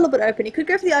options are a little bit open. He could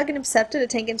go for the Arcanum Scepter to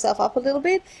tank himself up a little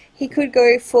bit. He could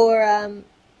go for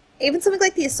even something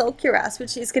like the Assault Cuirass,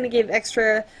 which is going to give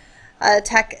extra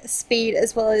attack speed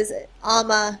as well as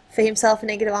armor for himself and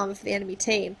negative armor for the enemy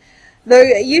team. Though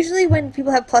usually when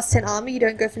people have plus 10 armor, you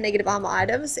don't go for negative armor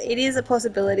items. It is a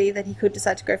possibility that he could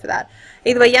decide to go for that.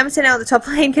 Either way, Yamate now on the top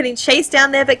lane getting chased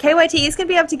down there, but KYT is going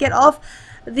to be able to get off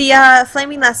the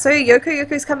Flaming Lasso.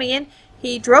 Yoko's coming in.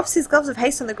 He drops his Gloves of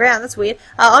Haste on the ground. That's weird.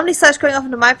 Omni Slash going off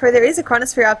into MiPro. There is a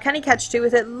Chronosphere up. Can he catch two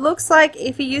with it? Looks like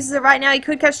if he uses it right now, he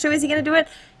could catch two. Is he going to do it?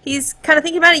 He's kind of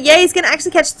thinking about it. Yeah, he's going to actually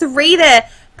catch three there.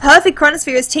 Perfect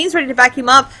Chronosphere. His team's ready to back him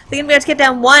up. They're going to be able to get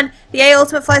down one. The A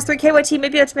ultimate flies through. KYT may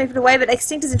be able to make it away, but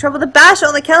Extinct is in trouble. The bash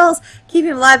on the Kells keep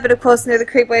him alive, but of course, no, the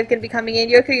creep wave going to be coming in.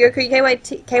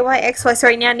 KYXY,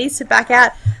 sorry, now needs to back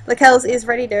out. The Kells is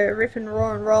ready to rip and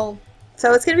roar and roll.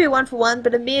 So it's going to be a 1-for-1,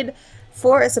 but a mid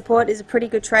for a support is a pretty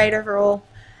good trade overall.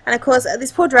 And of course,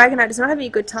 this poor Dragon Knight is not having a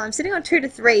good time, sitting on 2 to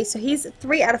 3, so he's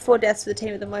 3 out of 4 deaths for the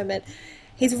team at the moment.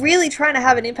 He's really trying to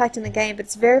have an impact in the game, but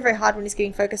it's very, very hard when he's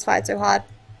getting focus fired so hard.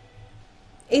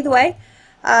 Either way,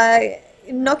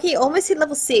 Noki almost hit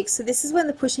level 6, so this is when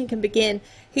the pushing can begin.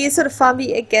 He is sort of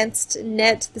farming against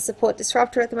Net, the support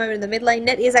disruptor at the moment in the mid lane.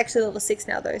 Net is actually level 6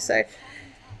 now though, so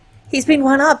he's been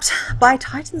one-upped by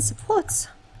Titan supports.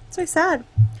 So sad.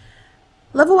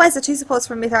 Level-wise, the two supports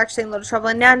from MiTH are actually in a lot of trouble,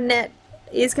 and now Net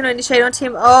is going to initiate onto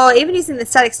him. Oh, even using the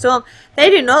Static Storm, they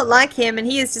do not like him, and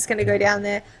he is just going to go down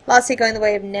there. Last hit going the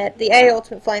way of Net. The A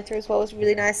ultimate flying through as well was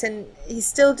really nice, and he's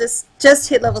still just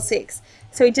hit level 6.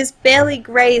 So he just barely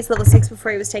grazed level 6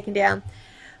 before he was taken down.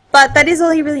 But that is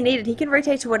all he really needed. He can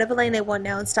rotate to whatever lane they want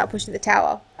now and start pushing the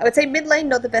tower. I would say mid lane,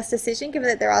 not the best decision, given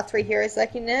that there are 3 heroes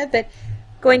lurking there, but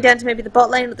going down to maybe the bot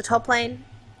lane or the top lane,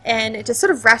 and just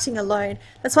sort of ratting alone.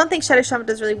 That's one thing Shadow Shaman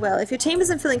does really well. If your team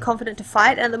isn't feeling confident to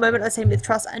fight, and at the moment I'd say MiTH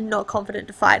Trust are not confident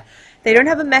to fight. They don't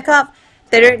have a mech up,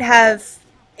 they don't have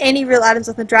any real items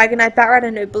on the Dragon Knight,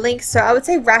 Batrider, no blink, so I would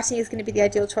say ratting is going to be the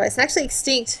ideal choice. And actually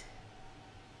Extinct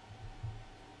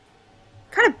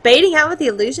kind of baiting out with the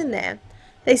illusion there.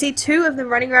 They see 2 of them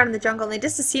running around in the jungle and they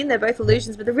just assume they're both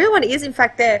illusions, but the real one is in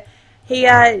fact there.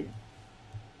 He'd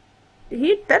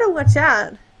better watch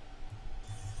out.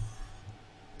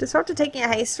 Disruptor taking a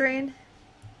haste rune.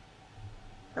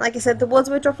 And like I said, the wards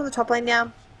were dropped on the top lane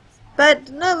now. But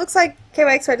no, it looks like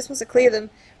KYXY just wants to clear them.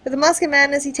 With the Mask of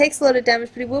Madness, he takes a lot of damage,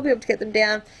 but he will be able to get them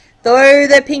down. Though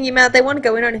they're pinging him out, they want to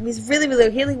go in on him. He's really, really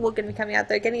low. Healing Ward going to be coming out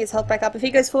though, getting his health back up. If he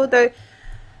goes forward though,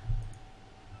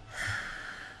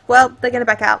 well, they're going to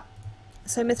back out.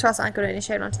 So MiTH Trust aren't going to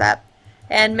initiate onto that.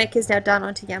 And Mech is now done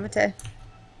onto Yamate.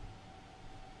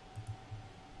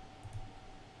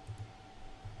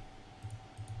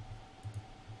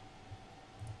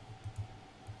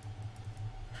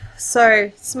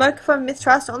 So, smoke from MiTH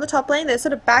Trust on the top lane. They're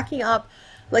sort of backing up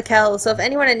Lakel, so if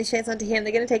anyone any chance onto him,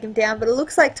 they're going to take him down, but it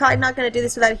looks like Titan aren't going to do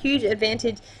this without a huge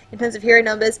advantage in terms of hero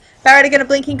numbers. Barrett are going to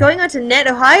blink in, going on to Net.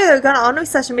 Ohio, they're going to Ono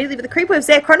slash immediately, but the creep wave's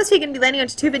there. Chronosphere going to be landing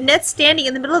onto 2, but Net's standing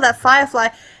in the middle of that Firefly.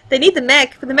 They need the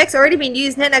mech, but the mech's already been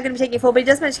used. Net now going to be taking it forward, but he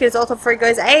does manage to get his ult off before he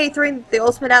goes. Throwing the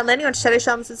ultimate out, landing on Shadow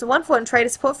Shaman, so it's a 1-for-1 trade, a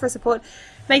support for a support.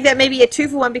 Make that maybe a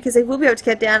 2-for-1 because they will be able to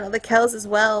get down the Kells as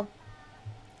well.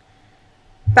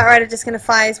 Batrider just going to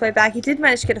fire his way back. He did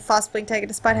manage to get a fast blink taker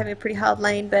despite having a pretty hard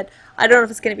lane, but I don't know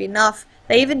if it's going to be enough.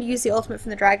 They even use the ultimate from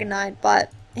the Dragon Knight,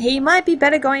 but he might be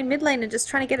better going mid lane and just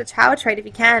trying to get a tower trade if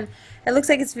he can. It looks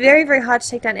like it's very, very hard to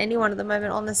take down anyone at the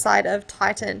moment on the side of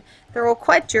Titan. They're all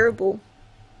quite durable.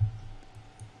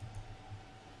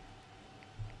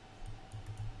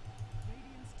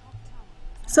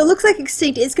 So it looks like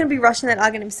Extinct is going to be rushing that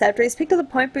Arcanum Scepter. He's picked up the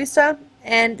point booster,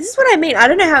 and this is what I mean. I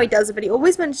don't know how he does it, but he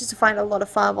always manages to find a lot of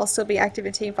farm while still be active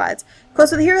in team fights. Of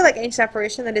course, with a hero like Ancient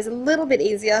Apparition, that is a little bit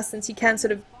easier since you can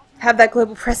sort of have that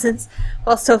global presence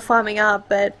while still farming up,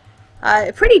 but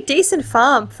a pretty decent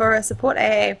farm for a support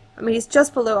AA. I mean, he's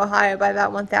just below Ohio by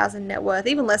about 1,000 net worth,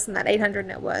 even less than that, 800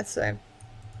 net worth, so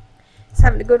he's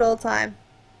having a good old time.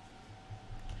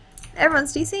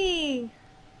 Everyone's DCing!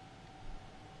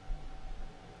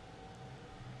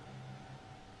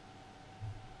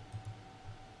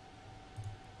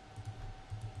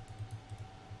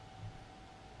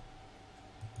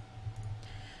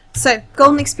 So,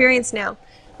 golden experience now.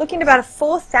 Looking at about a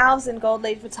 4,000 gold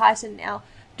lead for Titan now.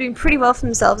 Doing pretty well for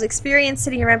themselves. Experience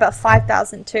sitting around about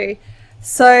 5,000 too.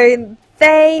 So,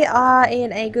 they are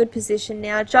in a good position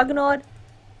now. Juggernaut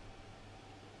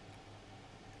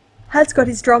has got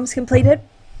his drums completed.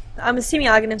 I'm assuming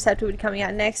Arcanum Scepter would be coming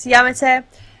out next. Yamate.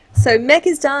 So, Mech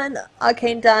is done.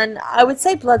 Arcane done. I would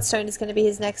say Bloodstone is going to be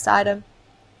his next item.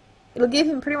 It'll give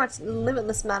him pretty much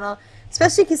limitless mana,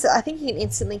 especially because I think he can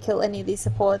instantly kill any of these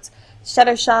supports.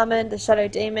 Shadow Shaman, the Shadow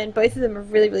Demon, both of them are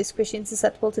really, really squishy and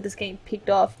susceptible to this getting picked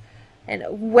off. And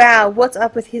wow, what's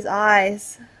up with his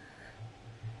eyes?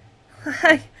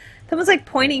 Someone's like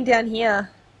pointing down here.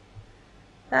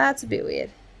 That's a bit weird.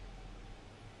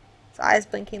 His eyes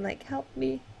blinking like, help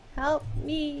me, help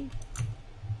me.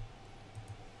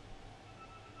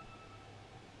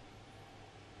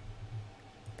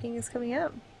 Ping is coming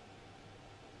up.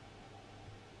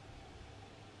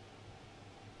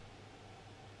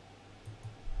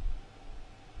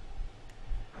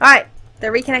 Alright,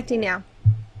 they're reconnecting now.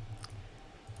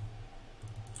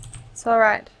 It's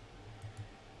alright.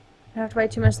 Don't have to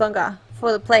wait too much longer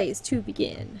for the plays to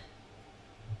begin.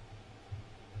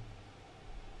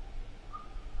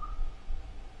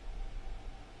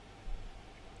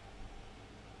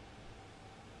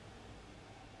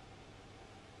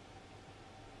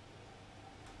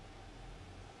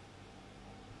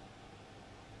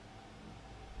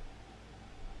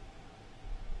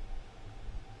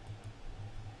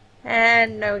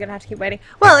 And no, we're going to have to keep waiting.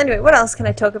 Well, anyway, what else can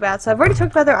I talk about? So I've already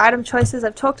talked about their item choices.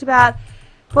 I've talked about,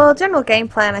 well, general game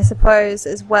plan, I suppose,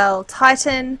 as well.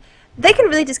 Titan, they can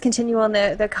really just continue on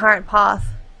their current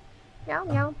path. Meow,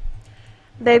 meow.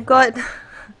 They've got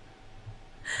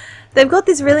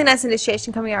this really nice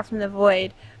initiation coming out from the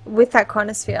Void with that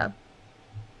Chronosphere.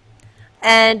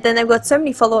 And then they've got so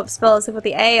many follow-up spells. They've got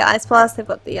the A, Ice Blast, they've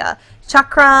got the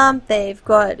Chakram, they've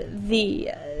got the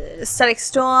Static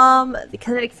Storm, the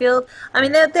Kinetic Field. I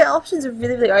mean, their options are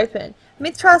really, really open.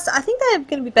 MiTH Trust, I think they're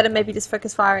going to be better maybe just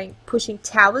focus firing, pushing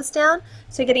towers down,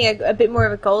 so getting a bit more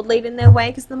of a gold lead in their way,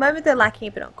 because at the moment they're lacking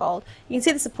a bit on gold. You can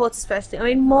see the supports especially. I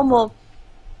mean, Mormor,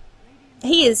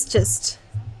 he is just,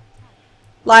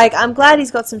 like, I'm glad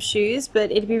he's got some shoes, but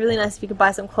it'd be really nice if he could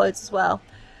buy some clothes as well.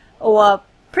 Or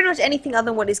pretty much anything other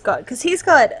than what he's got, because he's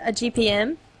got a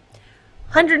GPM,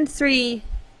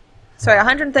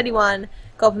 131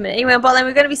 gold per minute. Anyway, on bot lane,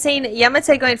 we're going to be seeing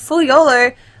Yamate going full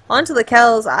YOLO onto the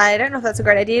Kells. I don't know if that's a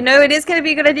great idea. No, it is going to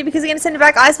be a good idea because they're going to send it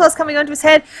back. Ice Blast coming onto his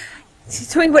head.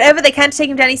 He's doing whatever they can to take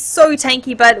him down. He's so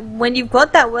tanky, but when you've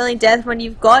got that Whirling Death, when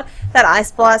you've got that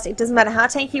Ice Blast, it doesn't matter how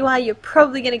tanky you are, you're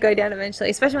probably going to go down eventually,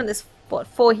 especially when there's, what,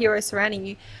 4 heroes surrounding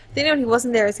you. The only one who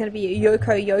wasn't there is going to be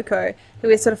Yoko, who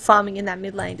is sort of farming in that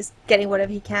mid lane, just getting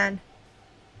whatever he can.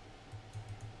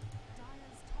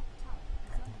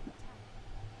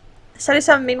 Shadow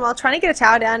Shaman, meanwhile, trying to get a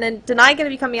tower down, and Deny going to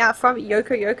be coming out from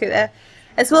Yoko there,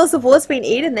 as well as the ward's being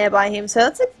eaten there by him,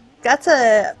 so that's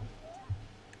a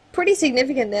pretty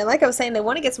significant there. Like I was saying, they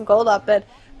want to get some gold up, but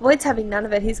Void's having none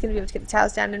of it. He's going to be able to get the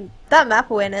towers down, and that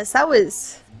map awareness, that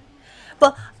was...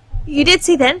 Well, you did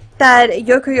see then that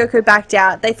Yoko backed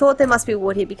out. They thought there must be a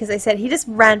ward here because they said he just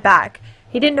ran back.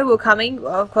 He didn't know we were coming.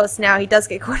 Well, of course, now he does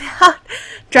get caught out.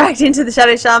 Dragged into the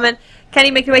Shadow Shaman. Can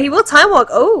he make it away? He will time walk.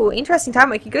 Oh, interesting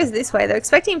time walk. He goes this way. They're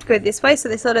expecting him to go this way, so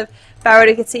they sort of,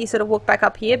 Barrow could see, sort of walk back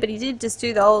up here, but he did just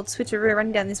do the old switcheroo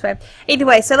running down this way. Either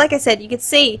way, so like I said, you could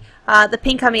see the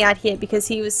ping coming out here because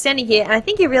he was standing here, and I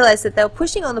think he realized that they were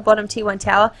pushing on the bottom T1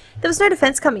 tower. There was no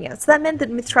defense coming out, so that meant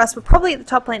that MiTH were probably at the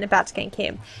top lane about to gank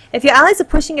him. If your allies are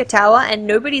pushing a tower and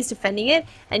nobody's defending it,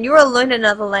 and you're alone in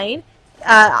another lane,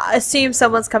 assume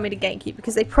someone's coming to gank you,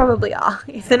 because they probably are.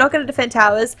 If they're not going to defend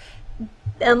towers,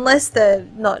 unless they're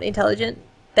not intelligent,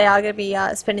 they are going to be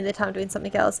spending their time doing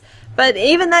something else. But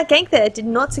even that gank there did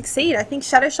not succeed. I think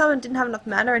Shadow Shaman didn't have enough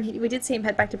mana, and we did see him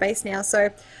head back to base now.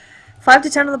 So 5 to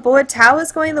 10 on the board.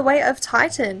 Towers going the way of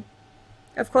Titan.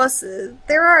 Of course,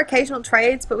 there are occasional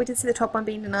trades, but we did see the top one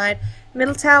being denied.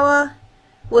 Middle tower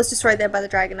was destroyed there by the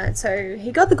Dragon Knight, so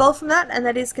he got the gold from that, and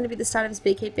that is going to be the start of his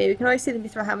BKB. We can always see the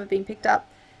Mithril Hammer being picked up.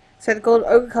 So the gold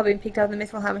Ogre Club being picked up, and the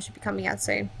Mithril Hammer should be coming out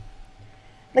soon.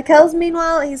 Lakel's,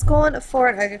 meanwhile, he's gone for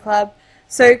an Ogre Club.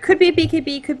 So could be a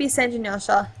BKB, could be a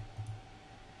Sanjinyasha.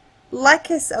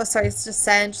 Like oh sorry, it's just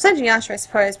Sanjinyasha, I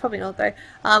suppose, probably not though.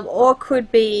 Or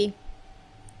could be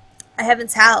a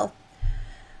Heaven's Howl.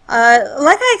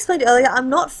 Like I explained earlier, I'm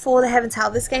not for the Heaven's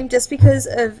Howl this game just because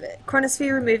of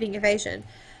Chronosphere removing evasion.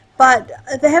 But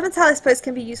the Heaven's Howl, I suppose,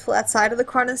 can be useful outside of the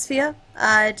Chronosphere,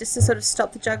 just to sort of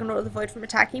stop the Juggernaut or the Void from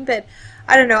attacking. But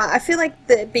I don't know, I feel like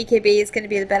the BKB is going to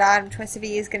be the better item choice if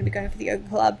he is going to be going for the Ogre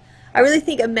Club. I really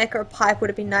think a mech or a pipe would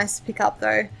have been nice to pick up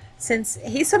though, since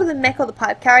he's sort of the mech or the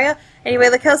pipe carrier. Anyway,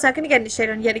 Lakel's not going to get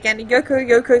initiated on yet again.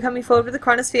 Yoko coming forward with the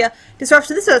Chronosphere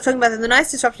disruption. This is what I'm talking about. The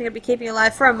nice disruption going to be keeping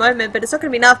alive for a moment, but it's not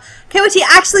going to be enough. KYT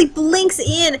actually blinks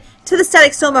in to the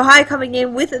Static Storm. Ohio coming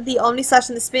in with the Omni Slash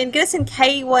and the spin. Gonna send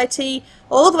KYT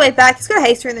all the way back. He's got a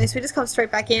haste in there, so he just comes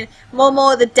straight back in.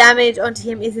 More. The damage onto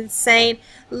him is insane.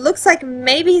 Looks like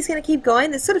maybe he's going to keep going.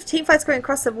 There's sort of team fights going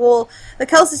across the wall. The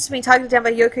Kells is just being targeted down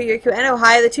by Yoko and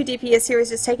Ohio. The two DPS here is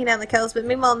just taking down the Kells, but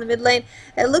meanwhile in the mid lane,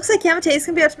 it looks like Yamate is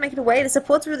going to be able to make it away. The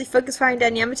support's really focused firing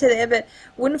down Yamate there, but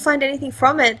wouldn't find anything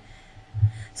from it.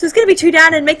 So it's going to be 2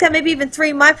 down and make that maybe even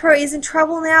 3. MyPro is in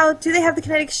trouble now. Do they have the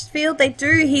kinetic field? They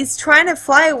do. He's trying to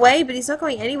fly away, but he's not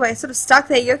going anywhere. Sort of stuck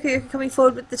there. Yoko coming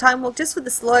forward with the time walk just for the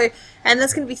slow. And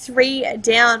that's going to be 3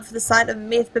 down for the side of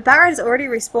MiTH. But Barrett has already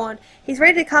respawned. He's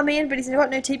ready to come in, but he's got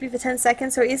no TP for 10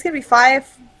 seconds. So he's going to be fire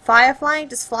flying,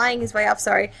 just flying his way up,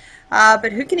 sorry.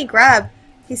 But who can he grab?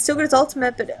 He's still got his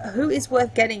ultimate, but who is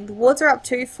worth getting? The wards are up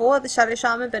 2 for the Shadow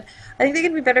Shaman, but I think they're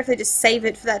going to be better if they just save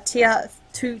it for that tier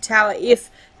 2 tower if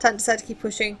Titan decides to keep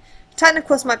pushing. Titan, of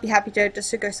course, might be happy to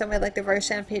just to go somewhere like the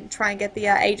Roshan pit and try and get the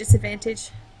Aegis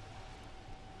advantage.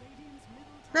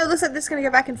 No, it looks like they're just going to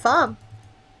go back and farm.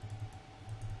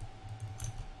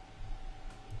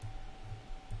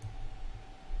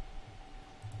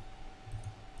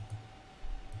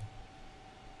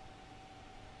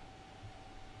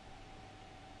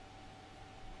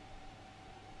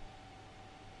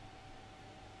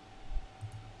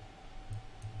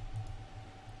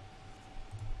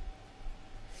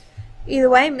 Either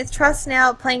way, MiTH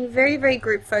now playing very, very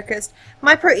group focused.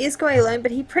 MyPro is going alone,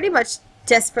 but he pretty much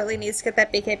desperately needs to get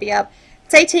that BKB up.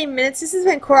 It's 18 minutes. This is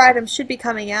when core items should be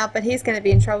coming out, but he's going to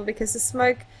be in trouble because the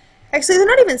smoke... Actually, they're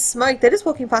not even smoke. They're just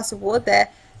walking past a ward there.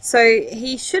 So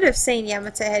he should have seen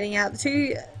Yamate heading out. The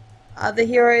two other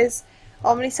heroes,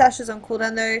 Omni Sash is on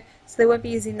cooldown though, so they won't be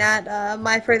using that.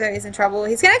 MyPro though is in trouble.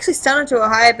 He's going to actually stun onto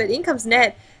Ohio, but in comes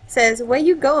Ned. Says, "Where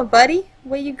you going, buddy?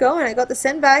 Where you going? I got the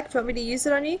send back. Do you want me to use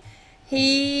it on you?"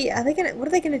 What are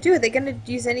they going to do? Are they going to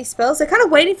use any spells? They're kind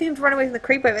of waiting for him to run away from the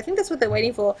creep wave. I think that's what they're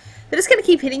waiting for. They're just going to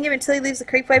keep hitting him until he leaves the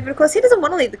creep wave. But of course, he doesn't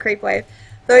want to leave the creep wave.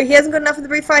 Though he hasn't got enough of the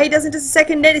breathe fire, he does in just a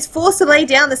second. Ned is forced to lay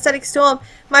down the Static Storm.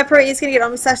 MyPro is going to get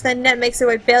Omni Slash. Then Ned makes her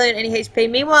way barely on any HP.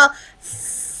 Meanwhile,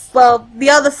 well, the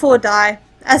other 4 die.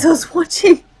 As I was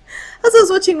watching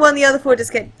one, the other 4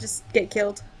 just get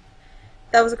killed.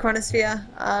 That was a Chronosphere.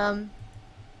 An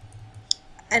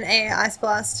AA Ice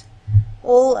Blast.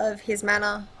 All of his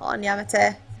mana on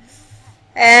Yamate.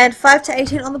 And 5 to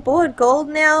 18 on the board. Gold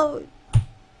now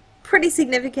pretty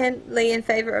significantly in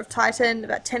favor of Titan,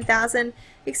 about 10,000.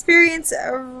 Experience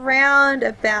around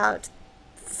about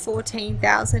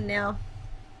 14,000 now.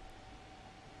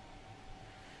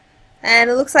 And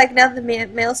it looks like now that the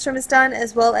Maelstrom is done,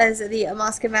 as well as the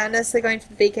Mask of Madness, they're going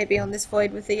for the BKB on this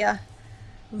Void with the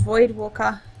Void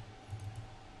Walker.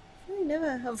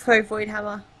 Void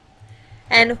Hammer.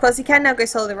 And of course he can now go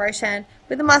solo the Roshan.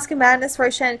 With the Mask of Madness,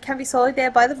 Roshan can be soloed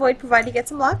there by the Void, provided he gets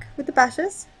some luck with the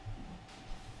bashes.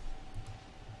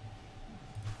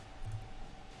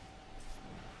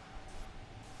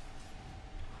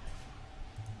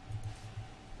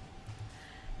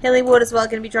 Healing ward as well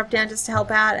going to be dropped down just to help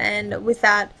out, and with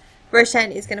that,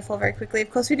 Roshan is going to fall very quickly.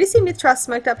 Of course, we do see MiTH Trust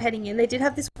smoked up heading in. They did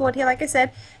have this ward here, like I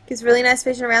said, gives really nice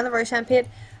vision around the Roshan pit.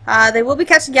 They will be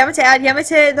catching Yamete out.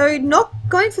 Yamete, though, not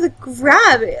going for the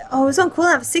grab. Oh, it was on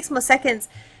cooldown for 6 more seconds.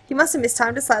 He must have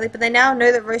mistimed it slightly, but they now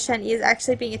know that Roshan is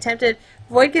actually being attempted.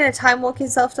 Void going to time walk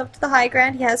himself up to the high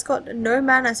ground. He has got no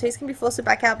mana, so he's going to be forced to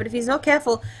back out. But if he's not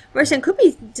careful, Roshan could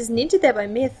be just ninjaed there by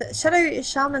MiTH. Shadow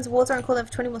Shaman's wards are on cooldown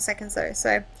for 20 more seconds, though,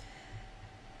 so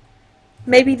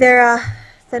maybe they're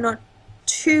not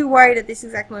too worried at this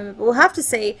exact moment, but we'll have to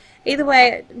see. Either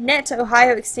way, Net,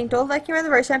 Ohio, Extinct, all back here around the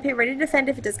Roshan pit, ready to defend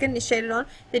if it does get initiated on.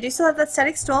 They do still have that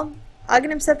Static Storm.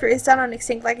 Arcanum Scepter is done on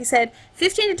Extinct, like I said,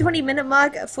 15 to 20 minute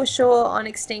mark for sure on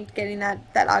Extinct, getting that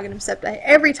Arcanum Scepter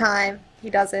every time he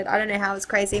does it. I don't know how, it's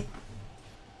crazy.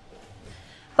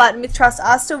 But MiTH Trust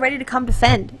are still ready to come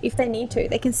defend if they need to.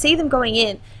 They can see them going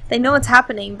in. They know what's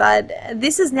happening, but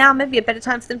this is now maybe a better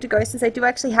time for them to go since they do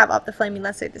actually have up the Flaming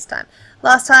Lasso this time.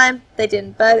 Last time, they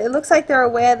didn't, but it looks like they're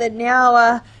aware that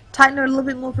now Titan are a little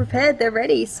bit more prepared. They're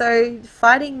ready, so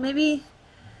fighting maybe...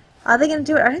 Are they going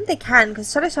to do it? I don't think they can,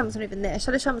 because Shadow Shaman's not even there.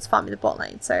 Shadow Shaman's farming the bot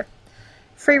lane, so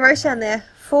free Roshan there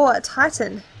for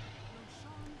Titan.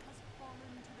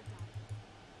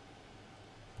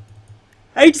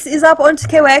 Aegis is up onto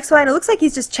KYXY, and it looks like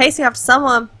he's just chasing after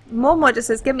someone. More just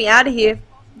says, get me out of here.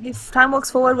 If time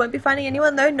walks forward, won't be finding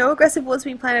anyone though. No aggressive wards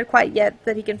being planted quite yet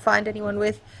that he can find anyone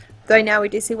with. Though now we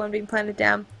do see one being planted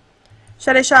down.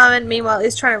 Shadow Shaman, meanwhile,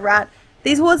 is trying to rat.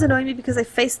 These wards annoy me because they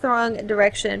face the wrong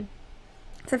direction.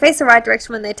 If they face the right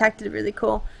direction when they attacked, it really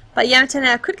cool. But Yamete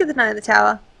now could get the Knight of the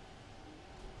Tower.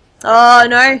 Oh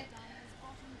no!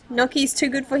 Noki's too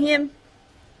good for him.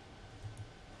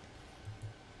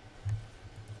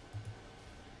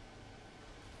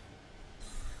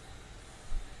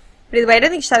 But either way, I don't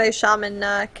think Shadow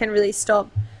Shaman can really stop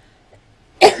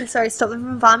stop them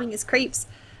from farming his creeps.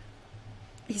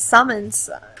 His summons,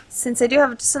 since they do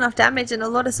have just enough damage and a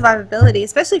lot of survivability,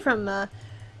 especially from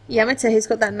Yamete, who's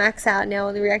got that max out now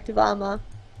on the reactive armor.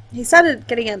 He started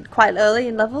getting it quite early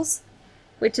in levels,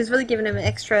 which has really given him an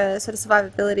extra sort of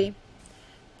survivability.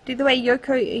 But either way,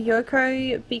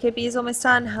 Yoko BKB is almost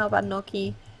done. How about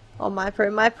Noki or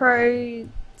MyPro? MyPro,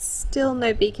 still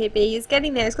no BKB. He's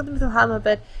getting there. He's got the Mythical Hammer,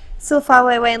 but still far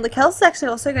away. And Lakel's is actually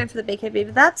also going for the BKB,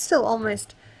 but that's still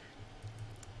almost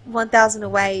 1,000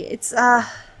 away. It's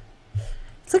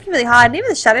looking really hard. And even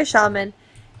the Shadow Shaman,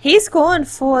 he's gone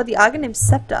for the Arcanum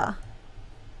Scepter.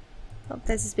 Oh,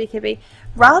 there's his BKB.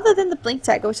 Rather than the Blink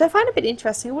Dagger, which I find a bit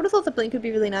interesting. I would have thought the Blink would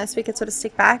be really nice so we could sort of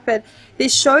stick back, but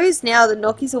this shows now that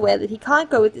Noki's aware that he can't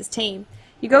go with his team.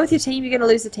 You go with your team, you're going to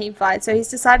lose the team fight, so he's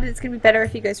decided it's going to be better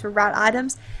if he goes for rat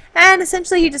items, and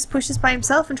essentially he just pushes by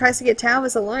himself and tries to get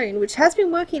towers alone, which has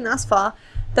been working thus far,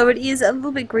 though it is a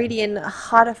little bit greedy and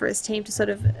harder for his team to sort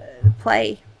of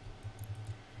play.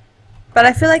 But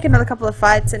I feel like another couple of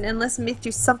fights, and unless MiTH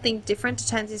do something different to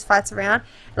turn these fights around,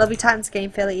 it'll be Titan's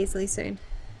game fairly easily soon.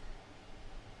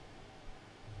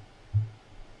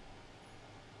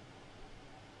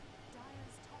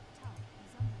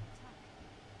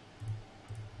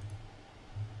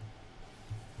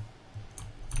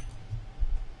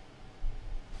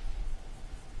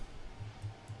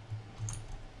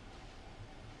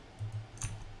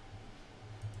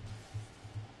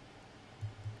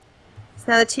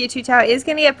 So now the tier 2 tower is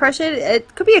going to get pressured.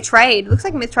 It could be a trade. It looks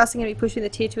like MiTH Trust are going to be pushing the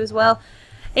tier 2 as well.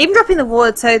 Even dropping the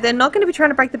ward, so they're not going to be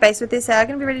trying to break the base with this. They are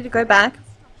going to be ready to go back.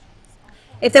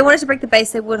 If they wanted to break the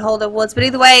base, they would hold their wards. But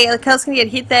either way, Lakel's going to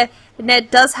get hit there. Ned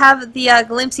does have the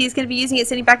glimpse. He's going to be using it,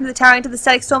 sending back into the tower, into the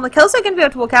Static Storm. Lakel's not going to be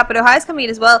able to walk out, but Ohio's coming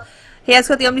in as well. He has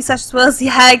got the Omni Slash as well as the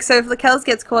Hag, so if Lakel's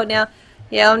gets caught now,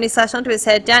 yeah, Omni Slash onto his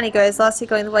head. Down he goes. Last hit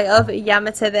going the way of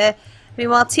Yamete there.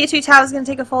 Meanwhile, tier 2 tower is going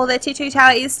to take a fall there. Tier 2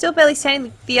 tower is still barely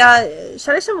standing. The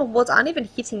Shadow Shaman wards aren't even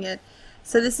hitting it.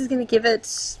 So this is going to give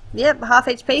it, yep, half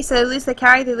HP. So they lose the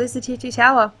carry, they lose the tier 2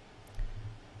 tower.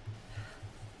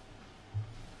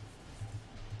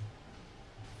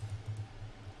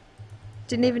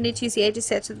 Didn't even need to use the Aegis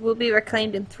set, so it will be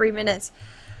reclaimed in 3 minutes.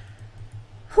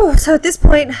 Whew, so at this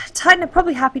point, Titan are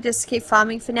probably happy just to keep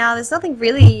farming for now. There's nothing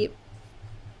really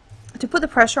to put the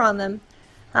pressure on them.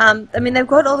 I mean, they've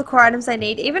got all the core items they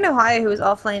need. Even Ohio, who is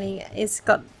offlaning, has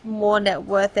got more net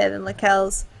worth there than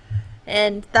Lakel's.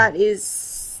 And that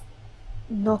is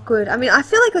not good. I mean, I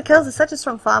feel like Lakel's is such a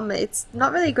strong farmer. It's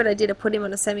not really a good idea to put him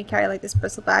on a semi-carry like this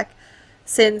Bristleback,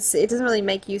 since it doesn't really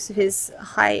make use of his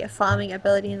high farming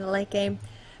ability in the late game.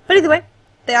 But either way,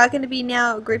 they are going to be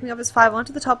now grouping up as 5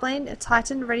 onto the top lane. A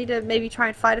Titan ready to maybe try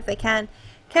and fight if they can.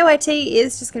 KYT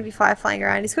is just going to be flying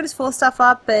around. He's got his 4 stuff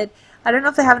up, but I don't know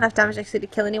if they have enough damage actually to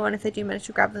kill anyone if they do manage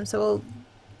to grab them, so we'll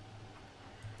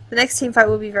The next team fight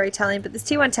will be very telling, but this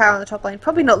T1 tower on the top lane,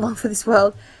 probably not long for this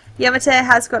world. Yamate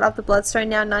has got up the Bloodstone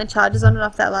now, 9 charges on and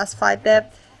off that last fight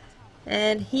there.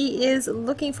 And he is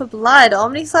looking for blood.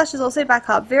 Omni Slash is also back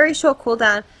up. Very short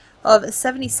cooldown of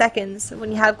 70 seconds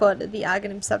when you have got the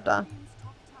Aghanim Scepter.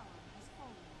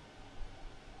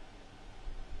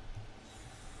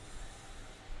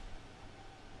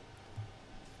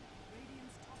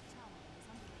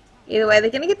 Either way, they're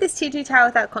going to get this tier 2 tower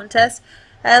without contest.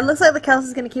 Looks like Lekels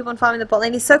is going to keep on farming the bot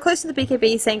lane. He's so close to the BKB,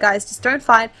 he's saying, guys, just don't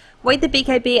fight. Wait the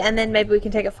BKB and then maybe we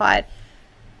can take a fight.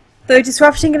 Though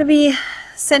Disruption going to be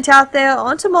sent out there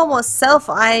onto Mormor's self.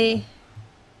 I'm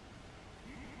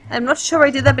not sure where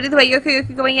he did that, but either way,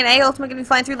 Yoko going in. A ultimate going to be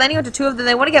flying through, landing onto 2 of them.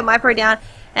 They want to get MiPro down,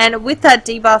 and with that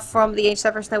debuff from the Ancient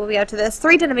Separation, they will be able to this.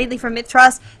 3 done immediately from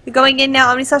MiTH. They're going in now.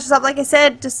 Omni Slash is up, like I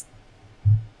said. Just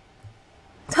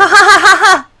ha ha ha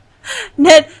ha!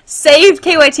 Ned saved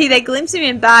KYT. They glimpsed him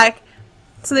in back.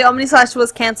 So the Omni Slash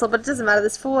was cancelled, but it doesn't matter.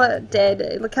 There's 4 dead.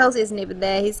 Lekels isn't even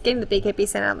there. He's getting the BKB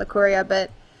sent out in the courier,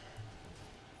 but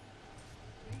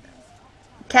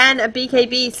can a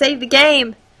BKB save the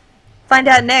game? Find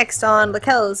out next on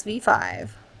Lekels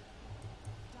V5.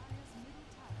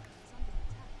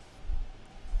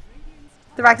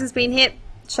 The Rax has been hit.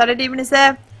 Shadow Demon is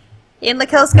there. In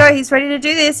Lekels go. He's ready to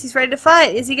do this. He's ready to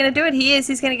fight. Is he going to do it? He is.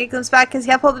 He's going to get glimpsed back because he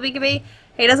can't pull the BKB.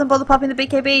 He doesn't bother popping the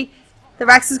BKB. The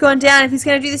Rax is going down. If he's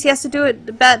going to do this, he has to do it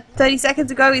about 30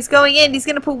 seconds ago. He's going in. He's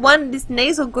going to put this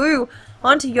nasal glue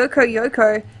onto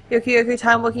Yoko. Yoko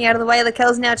time walking out of the way.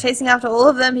 Lekels now chasing after all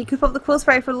of them. He could pop the Quill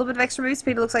Spray for a little bit of extra move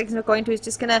speed. It looks like he's not going to. He's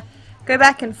just going to go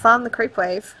back and farm the creep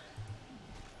wave.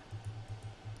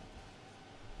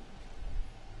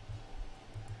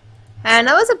 And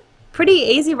that was a pretty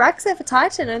easy Rax there for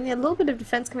Titan. Only a little bit of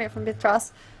defense coming out from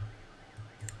MiTH.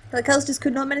 Lekels just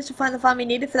could not manage to find the farm he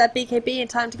needed for that BKB in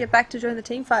time to get back to join the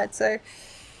team fight. So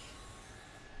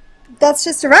that's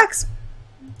just a Rax.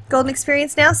 Golden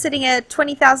experience now sitting at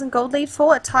 20,000 gold lead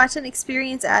for Titan.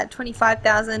 Experience at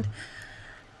 25,000.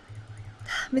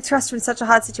 MiTH are in such a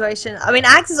hard situation. I mean,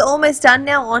 Axe is almost done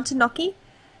now onto Noki,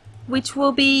 which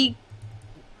will be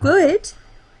good.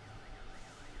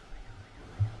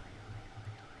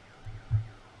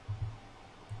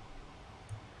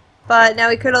 But now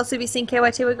we could also be seeing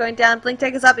KYT. We're going down. Blink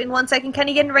Dagger's up in 1 second. Can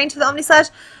he get in range for the Omni Slash?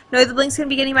 No, the Blink's going to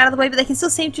be getting him out of the way, but they can still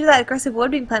seem to do that aggressive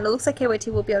ward being plan. It looks like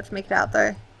KYT will be able to make it out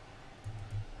though.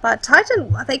 But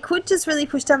Titan, they could just really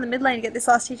push down the mid lane and get this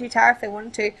last T2 tower if they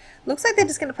wanted to. Looks like they're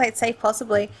just going to play it safe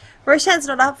possibly. Roshan's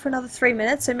not up for another 3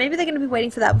 minutes, so maybe they're going to be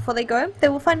waiting for that before they go. They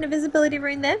will find an invisibility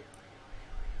rune there.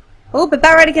 Oh, but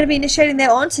Batrider going to be initiating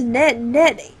there onto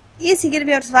Net. Is he going to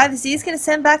be able to survive this? He is going to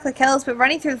send back Lekels, but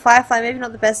running through the Firefly, maybe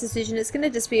not the best decision. It's going to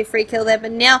just be a free kill there.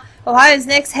 But now, Ohio's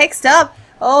next, hexed up.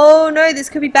 Oh no, this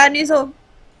could be bad news. Or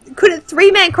could it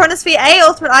 3-man Chronosphere, A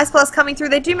ultimate Ice Blast coming through.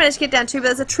 They do manage to get down 2, but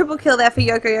there's a triple kill there for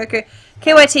Yoko.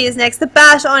 KYT is next. The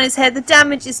bash on his head. The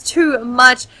damage is too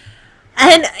much.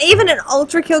 And even an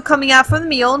ultra kill coming out from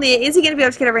the Mjolnir. Is he going to be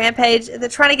able to get a rampage? They're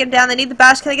trying to get him down. They need the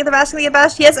bash. Can they get the bash? Can they get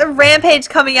bashed? Yes, a rampage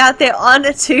coming out there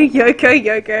onto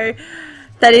Yoko.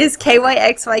 That is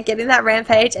KYXY getting that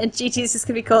rampage, and GG's just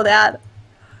going to be called out.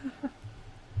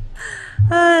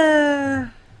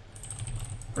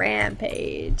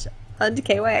 Rampage onto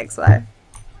KYXY.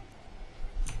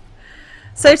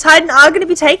 So Titan are going to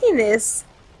be taking this.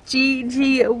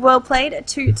 GG, well played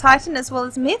to Titan as well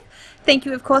as MiTH. Thank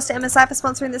you, of course, to MSI for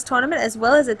sponsoring this tournament, as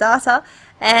well as Adata.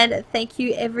 And thank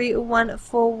you, everyone,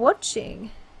 for watching.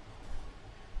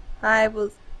 I will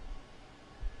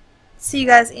see you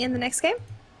guys in the next game,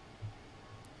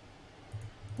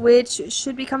 which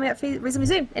should be coming up reasonably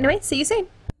soon. Anyway, see you soon.